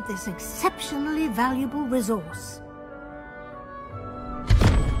advantage of this exceptionally valuable resource.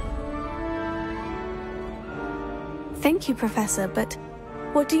 Thank you, Professor, but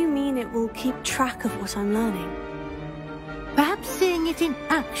what do you mean it will keep track of what I'm learning? Perhaps seeing it in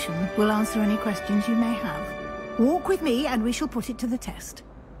action will answer any questions you may have. Walk with me and we shall put it to the test.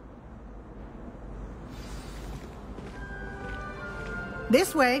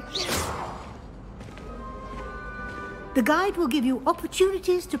 This way. The guide will give you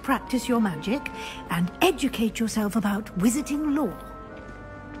opportunities to practice your magic and educate yourself about wizarding lore.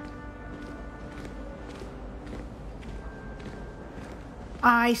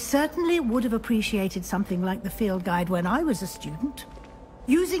 I certainly would have appreciated something like the field guide when I was a student.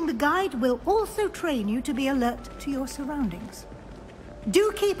 Using the guide will also train you to be alert to your surroundings.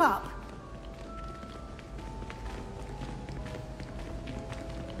 Do keep up!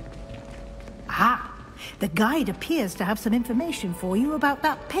 Ah, the guide appears to have some information for you about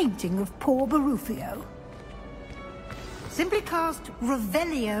that painting of poor Barufio. Simply cast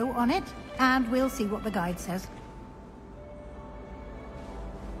Revelio on it, and we'll see what the guide says.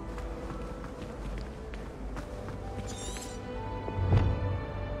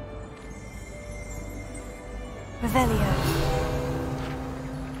 Revelio.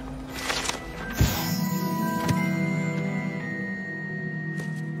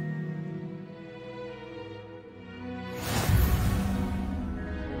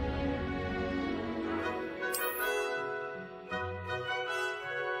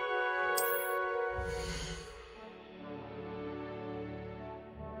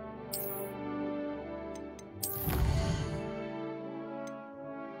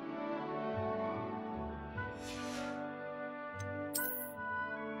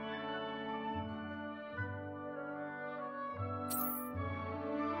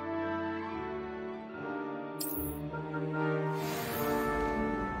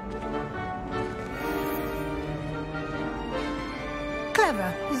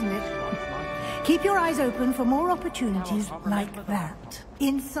 Clever, isn't it? Keep your eyes open for more opportunities like that,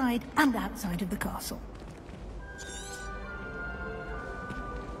 inside and outside of the castle.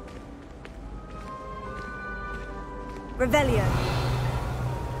 Revelio.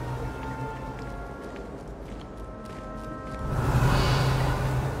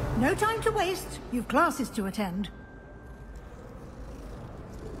 No time to waste. You've classes to attend.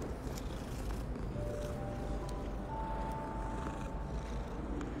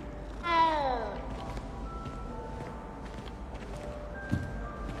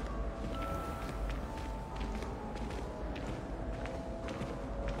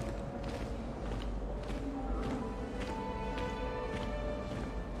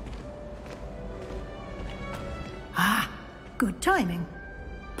 Good timing.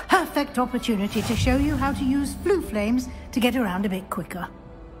 Perfect opportunity to show you how to use flue flames to get around a bit quicker.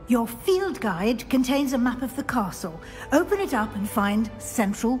 Your field guide contains a map of the castle. Open it up and find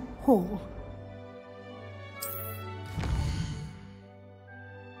Central Hall.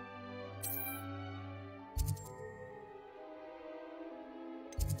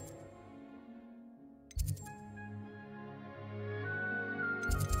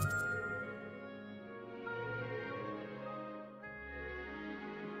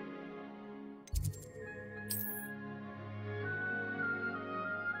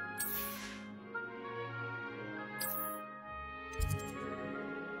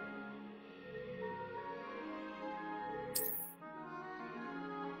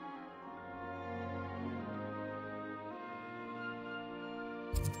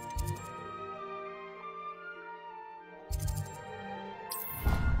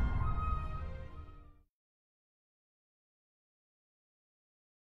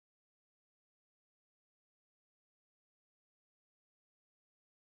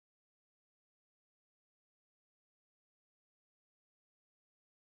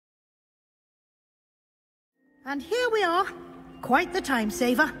 And here we are. Quite the time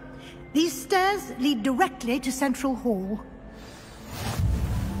saver. These stairs lead directly to Central Hall.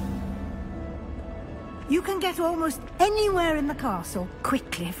 You can get almost anywhere in the castle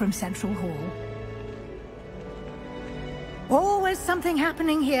quickly from Central Hall. Always something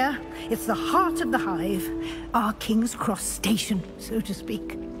happening here. It's the heart of the Hive. Our King's Cross station, so to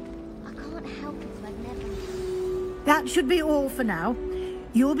speak. I can't help it if I've never... That should be all for now.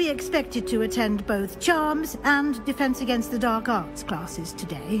 You'll be expected to attend both Charms and Defense Against the Dark Arts classes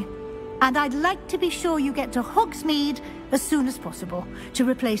today. And I'd like to be sure you get to Hogsmeade as soon as possible to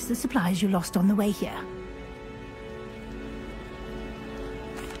replace the supplies you lost on the way here.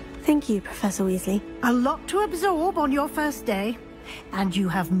 Thank you, Professor Weasley. A lot to absorb on your first day, and you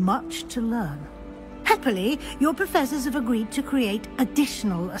have much to learn. Happily, your professors have agreed to create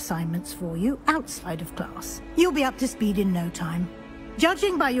additional assignments for you outside of class. You'll be up to speed in no time.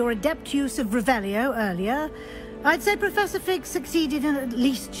 Judging by your adept use of Revelio earlier, I'd say Professor Fig succeeded in at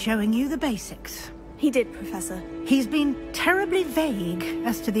least showing you the basics. He did, Professor. He's been terribly vague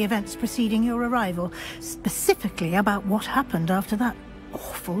as to the events preceding your arrival, specifically about what happened after that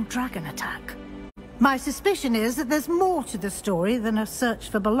awful dragon attack. My suspicion is that there's more to the story than a search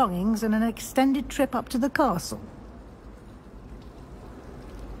for belongings and an extended trip up to the castle.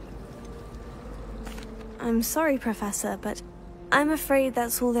 I'm sorry, Professor, but I'm afraid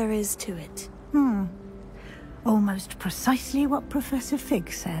that's all there is to it. Almost precisely what Professor Fig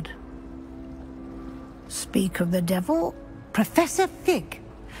said. Speak of the devil, Professor Fig.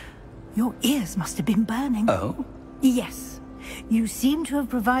 Your ears must have been burning. Oh? Yes. You seem to have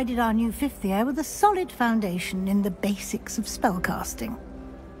provided our new fifth year with a solid foundation in the basics of spellcasting.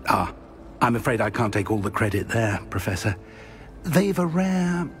 Ah, I'm afraid I can't take all the credit there, Professor. They've a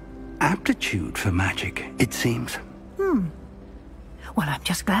rare aptitude for magic, it seems. Well, I'm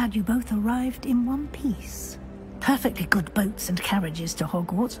just glad you both arrived in one piece. Perfectly good boats and carriages to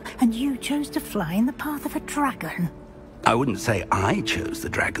Hogwarts, and you chose to fly in the path of a dragon. I wouldn't say I chose the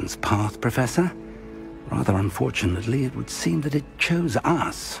dragon's path, Professor. Rather unfortunately, it would seem that it chose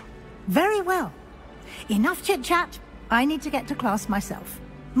us. Very well. Enough chit-chat. I need to get to class myself.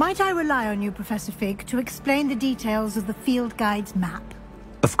 Might I rely on you, Professor Fig, to explain the details of the field guide's map?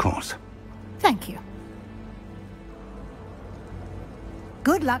 Of course. Thank you.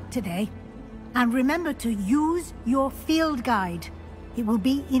 Good luck today. And remember to use your field guide. It will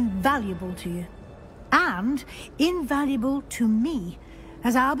be invaluable to you. And invaluable to me,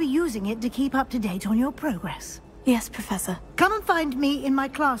 as I'll be using it to keep up to date on your progress. Yes, Professor. Come and find me in my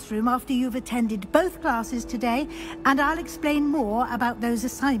classroom after you've attended both classes today, and I'll explain more about those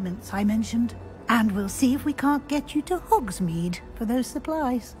assignments I mentioned. And we'll see if we can't get you to Hogsmeade for those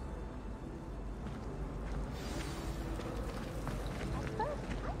supplies.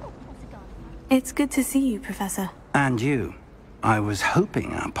 It's good to see you, Professor. And you. I was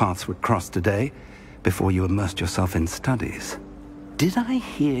hoping our paths would cross today, before you immersed yourself in studies. Did I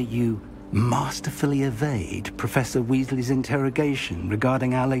hear you masterfully evade Professor Weasley's interrogation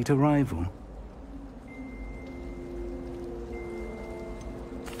regarding our late arrival?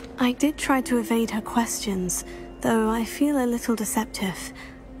 I did try to evade her questions, though I feel a little deceptive.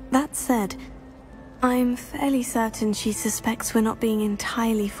 That said, I'm fairly certain she suspects we're not being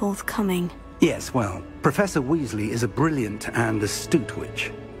entirely forthcoming. Yes, well, Professor Weasley is a brilliant and astute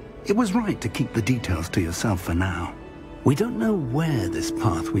witch. It was right to keep the details to yourself for now. We don't know where this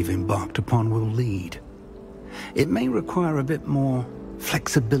path we've embarked upon will lead. It may require a bit more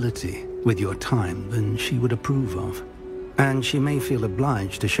flexibility with your time than she would approve of. And she may feel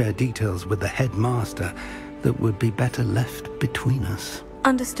obliged to share details with the headmaster that would be better left between us.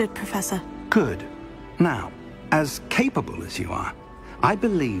 Understood, Professor. Good. Now, as capable as you are, I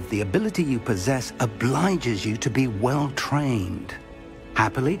believe the ability you possess obliges you to be well-trained.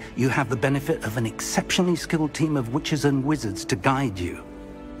 Happily, you have the benefit of an exceptionally skilled team of witches and wizards to guide you.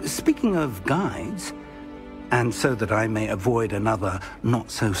 Speaking of guides, and so that I may avoid another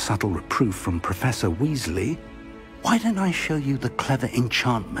not-so-subtle reproof from Professor Weasley, why don't I show you the clever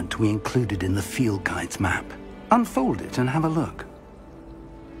enchantment we included in the field guide's map? Unfold it and have a look.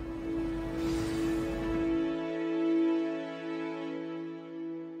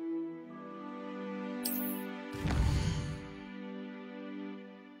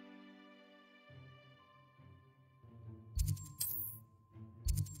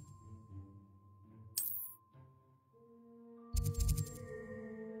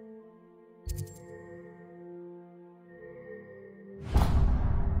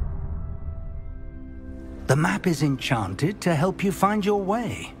 The map is enchanted to help you find your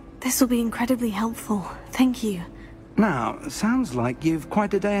way. This will be incredibly helpful. Thank you. Now, sounds like you've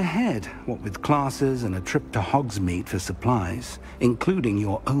quite a day ahead, what with classes and a trip to Hogsmeade for supplies, including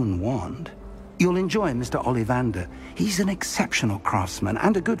your own wand. You'll enjoy Mr. Ollivander. He's an exceptional craftsman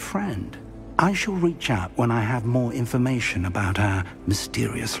and a good friend. I shall reach out when I have more information about our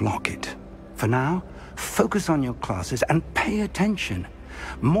mysterious locket. For now, focus on your classes and pay attention.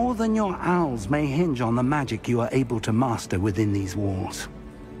 More than your owls may hinge on the magic you are able to master within these walls.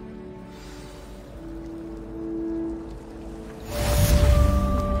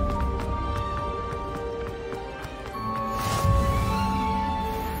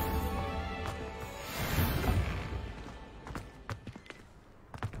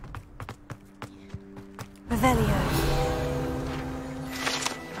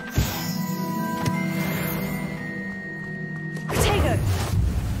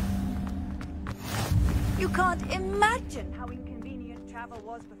 You can't imagine how inconvenient travel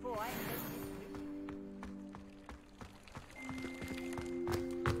was before I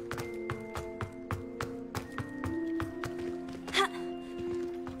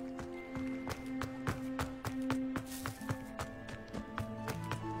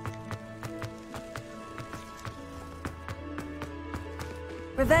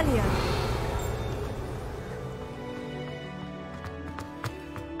Revelio.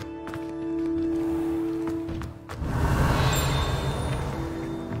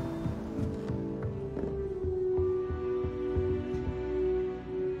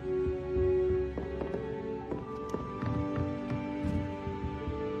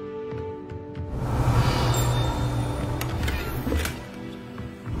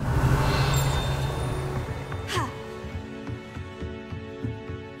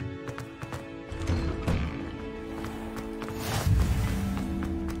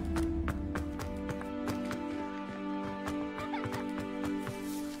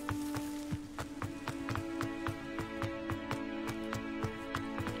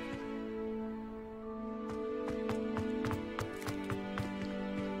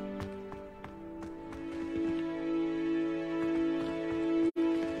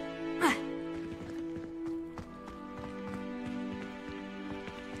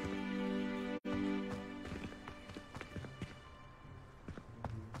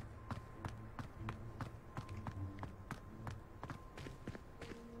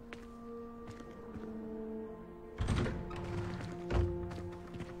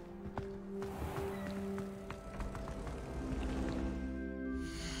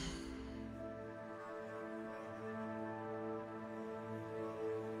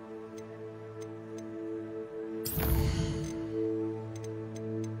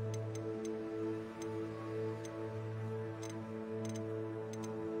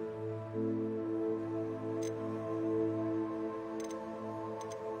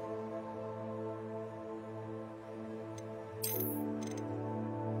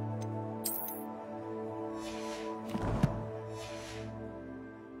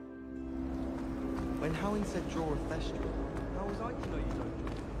 When Howin said draw a Thestral, how was I to know you don't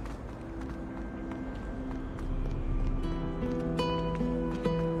draw?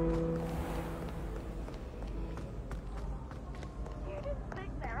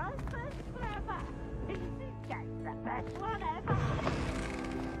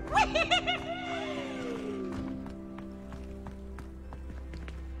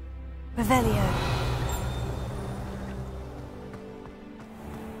 Revelio.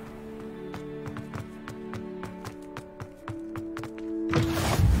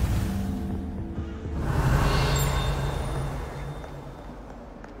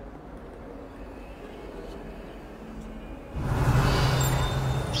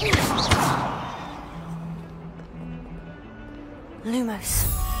 Lumos.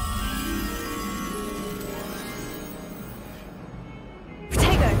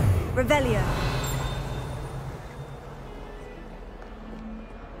 Protego. Revelio.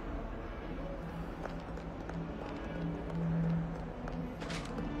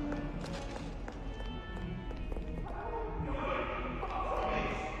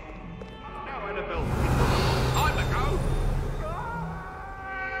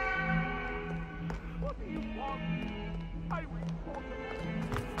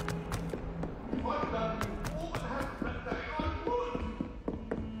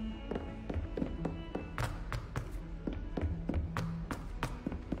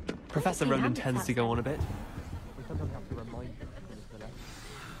 Professor Roland tends to go on a bit. We sometimes have to remind him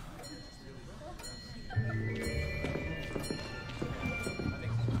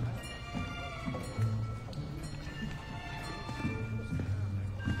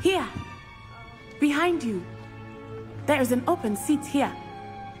Here! Behind you! There is an open seat here.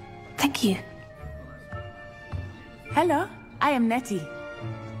 Thank you. Hello, I am Nettie.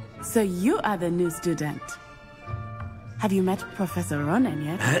 So you are the new student. Have you met Professor Ronan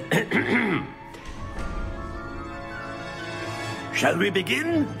yet? Shall we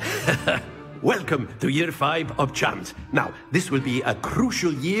begin? Welcome to Year 5 of Charms. Now, this will be a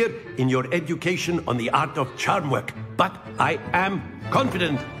crucial year in your education on the art of charm work. But I am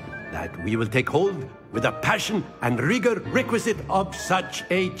confident that we will take hold with the passion and rigor requisite of such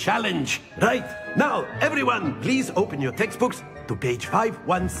a challenge. Right, now, everyone, please open your textbooks to page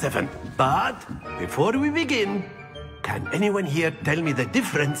 517. But before we begin, can anyone here tell me the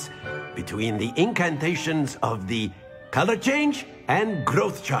difference between the incantations of the color change and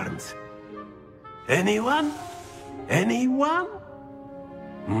growth charms? Anyone? Anyone?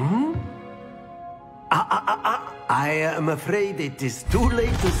 I am afraid it is too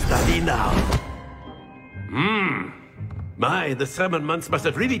late to study now. My, the summer months must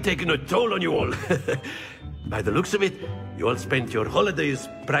have really taken a toll on you all. By the looks of it, you all spent your holidays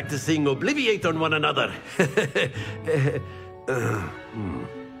practicing Obliviate on one another.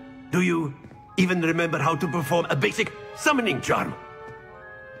 Do you even remember how to perform a basic summoning charm?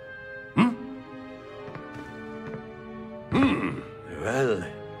 Well,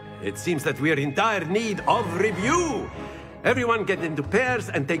 it seems that we are in dire need of review. Everyone get into pairs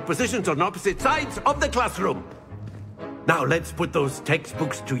and take positions on opposite sides of the classroom. Now let's put those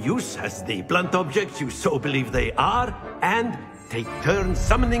textbooks to use as the blunt objects you so believe they are, and take turns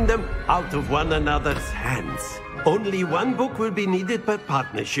summoning them out of one another's hands. Only one book will be needed per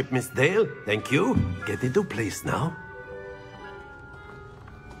partnership, Miss Dale. Thank you. Get into place now.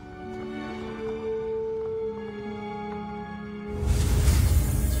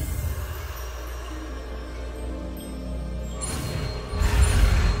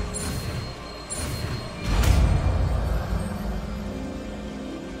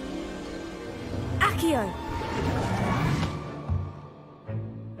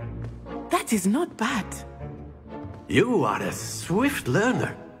 That is not bad. You are a swift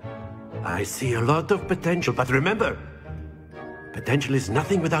learner. I see a lot of potential, but remember, potential is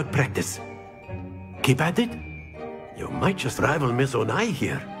nothing without practice. Keep at it. You might just rival Miss Onai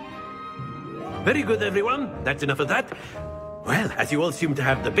here. Very good, everyone. That's enough of that. Well, as you all seem to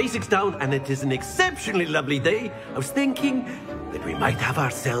have the basics down, and it is an exceptionally lovely day, I was thinking that we might have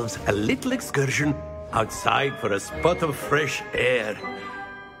ourselves a little excursion outside for a spot of fresh air.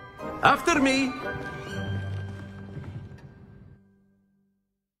 After me.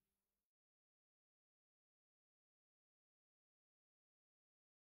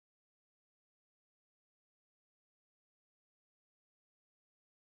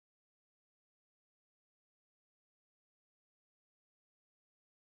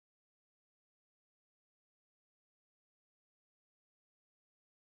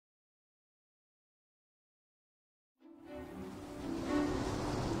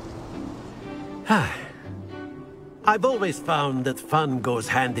 I've always found that fun goes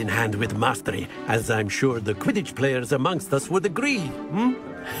hand in hand with mastery, as I'm sure the Quidditch players amongst us would agree,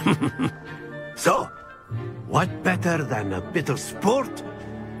 So, what better than a bit of sport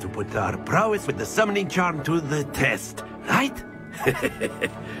to put our prowess with the summoning charm to the test, right?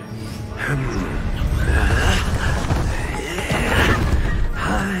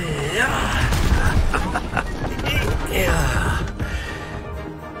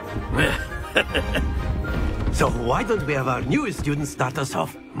 So why don't we have our newest student start us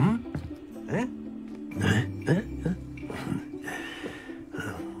off?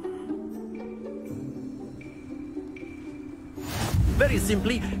 Very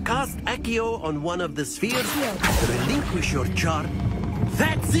simply, cast Accio on one of the spheres, relinquish your charm.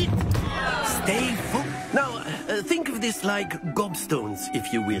 That's it! Stay focused. Now, think of this like gobstones,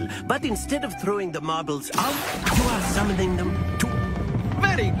 if you will. But instead of throwing the marbles out, you are summoning them to...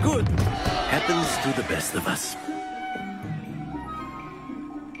 Very good! Happens to the best of us.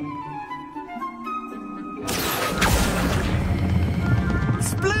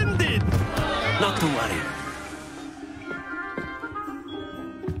 Splendid! Not to worry.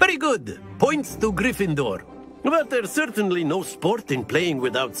 Very good. Points to Gryffindor. But there's certainly no sport in playing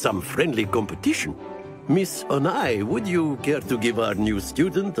without some friendly competition. Miss Onai, would you care to give our new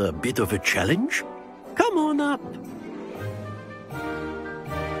student a bit of a challenge? Come on up.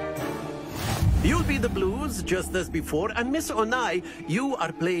 You'll be the blues, just as before, and Miss Onai, you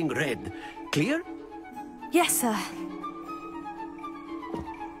are playing red. Clear? Yes, sir.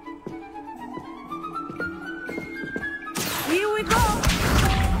 Here we go!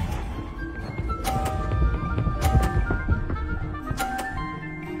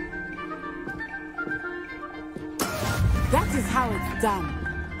 That is how it's done.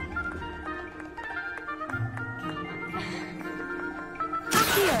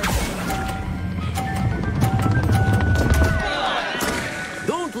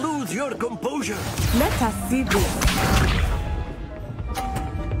 Don't lose your composure. Let us see this.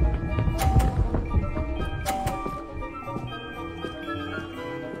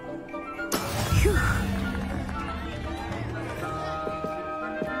 Phew.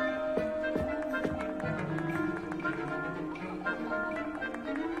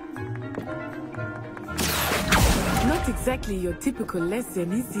 Not exactly your typical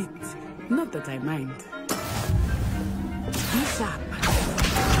lesson, is it? Not that I mind. Be sharp.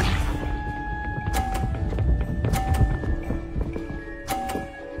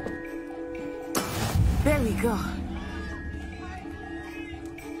 There we go.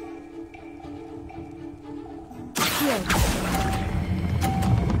 Here.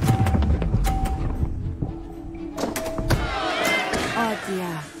 Oh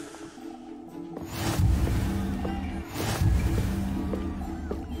dear.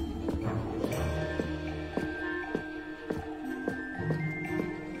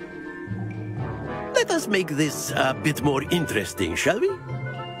 Let us make this a bit more interesting, shall we?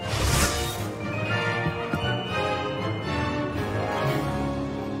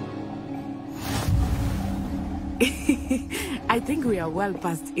 I think we are well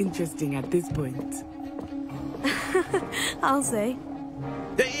past interesting at this point. I'll say.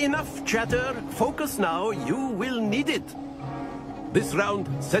 Enough chatter. Focus now. You will need it. This round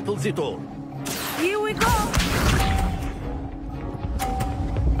settles it all. Here we go!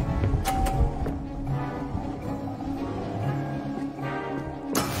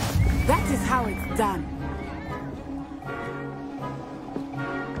 That is how it's done.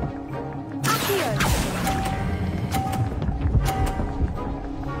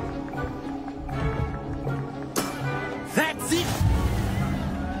 That's it!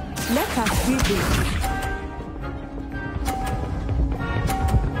 Let us see this.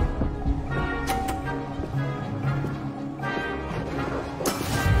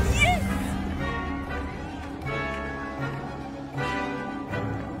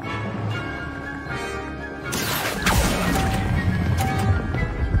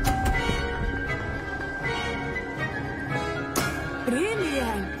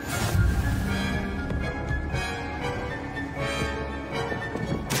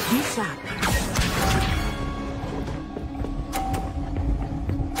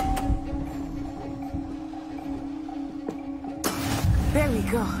 There we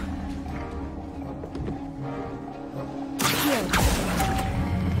go. Here.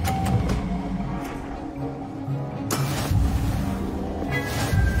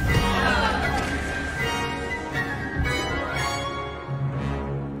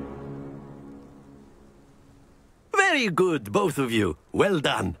 Very good, both of you. Well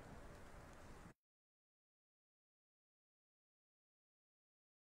done.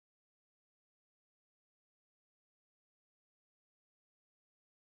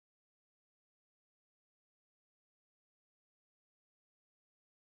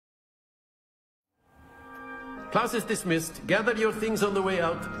 Class is dismissed. Gather your things on the way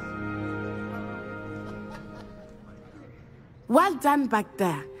out. Well done back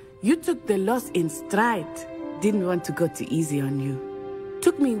there. You took the loss in stride. Didn't want to go too easy on you.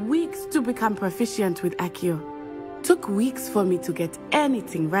 Took me weeks to become proficient with Accio. Took weeks for me to get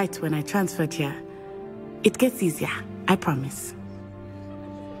anything right when I transferred here. It gets easier, I promise.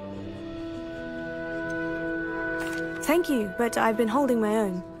 Thank you, but I've been holding my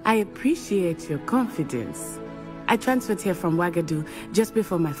own. I appreciate your confidence. I transferred here from Wagadu just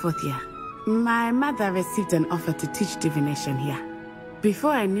before my 4th year. My mother received an offer to teach divination here.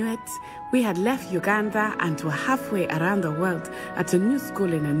 Before I knew it, we had left Uganda and were halfway around the world at a new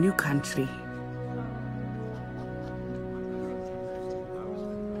school in a new country.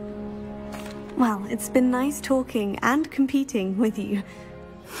 Well, it's been nice talking and competing with you.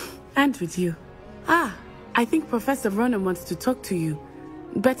 And with you. Ah, I think Professor Ronan wants to talk to you.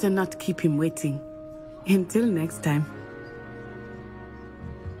 Better not keep him waiting. Until next time.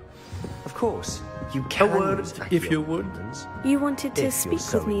 Of course, you can. A word, if you would. You wanted to speak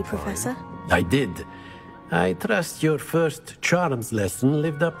with me, Professor? I did. I trust your first charms lesson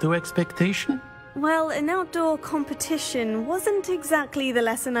lived up to expectation? Well, an outdoor competition wasn't exactly the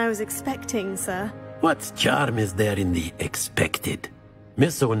lesson I was expecting, sir. What charm is there in the expected?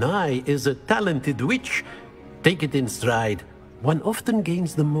 Miss Onai is a talented witch. Take it in stride. One often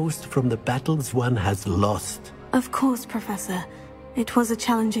gains the most from the battles one has lost. Of course, Professor. It was a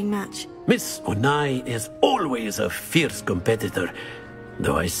challenging match. Miss Onai is always a fierce competitor,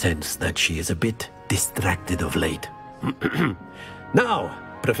 though I sense that she is a bit distracted of late. Now,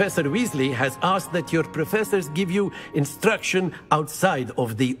 Professor Weasley has asked that your professors give you instruction outside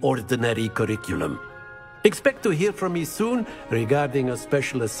of the ordinary curriculum. Expect to hear from me soon regarding a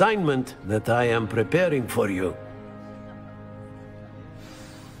special assignment that I am preparing for you.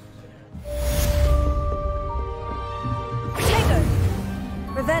 Lego!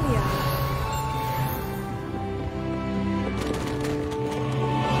 Revelio!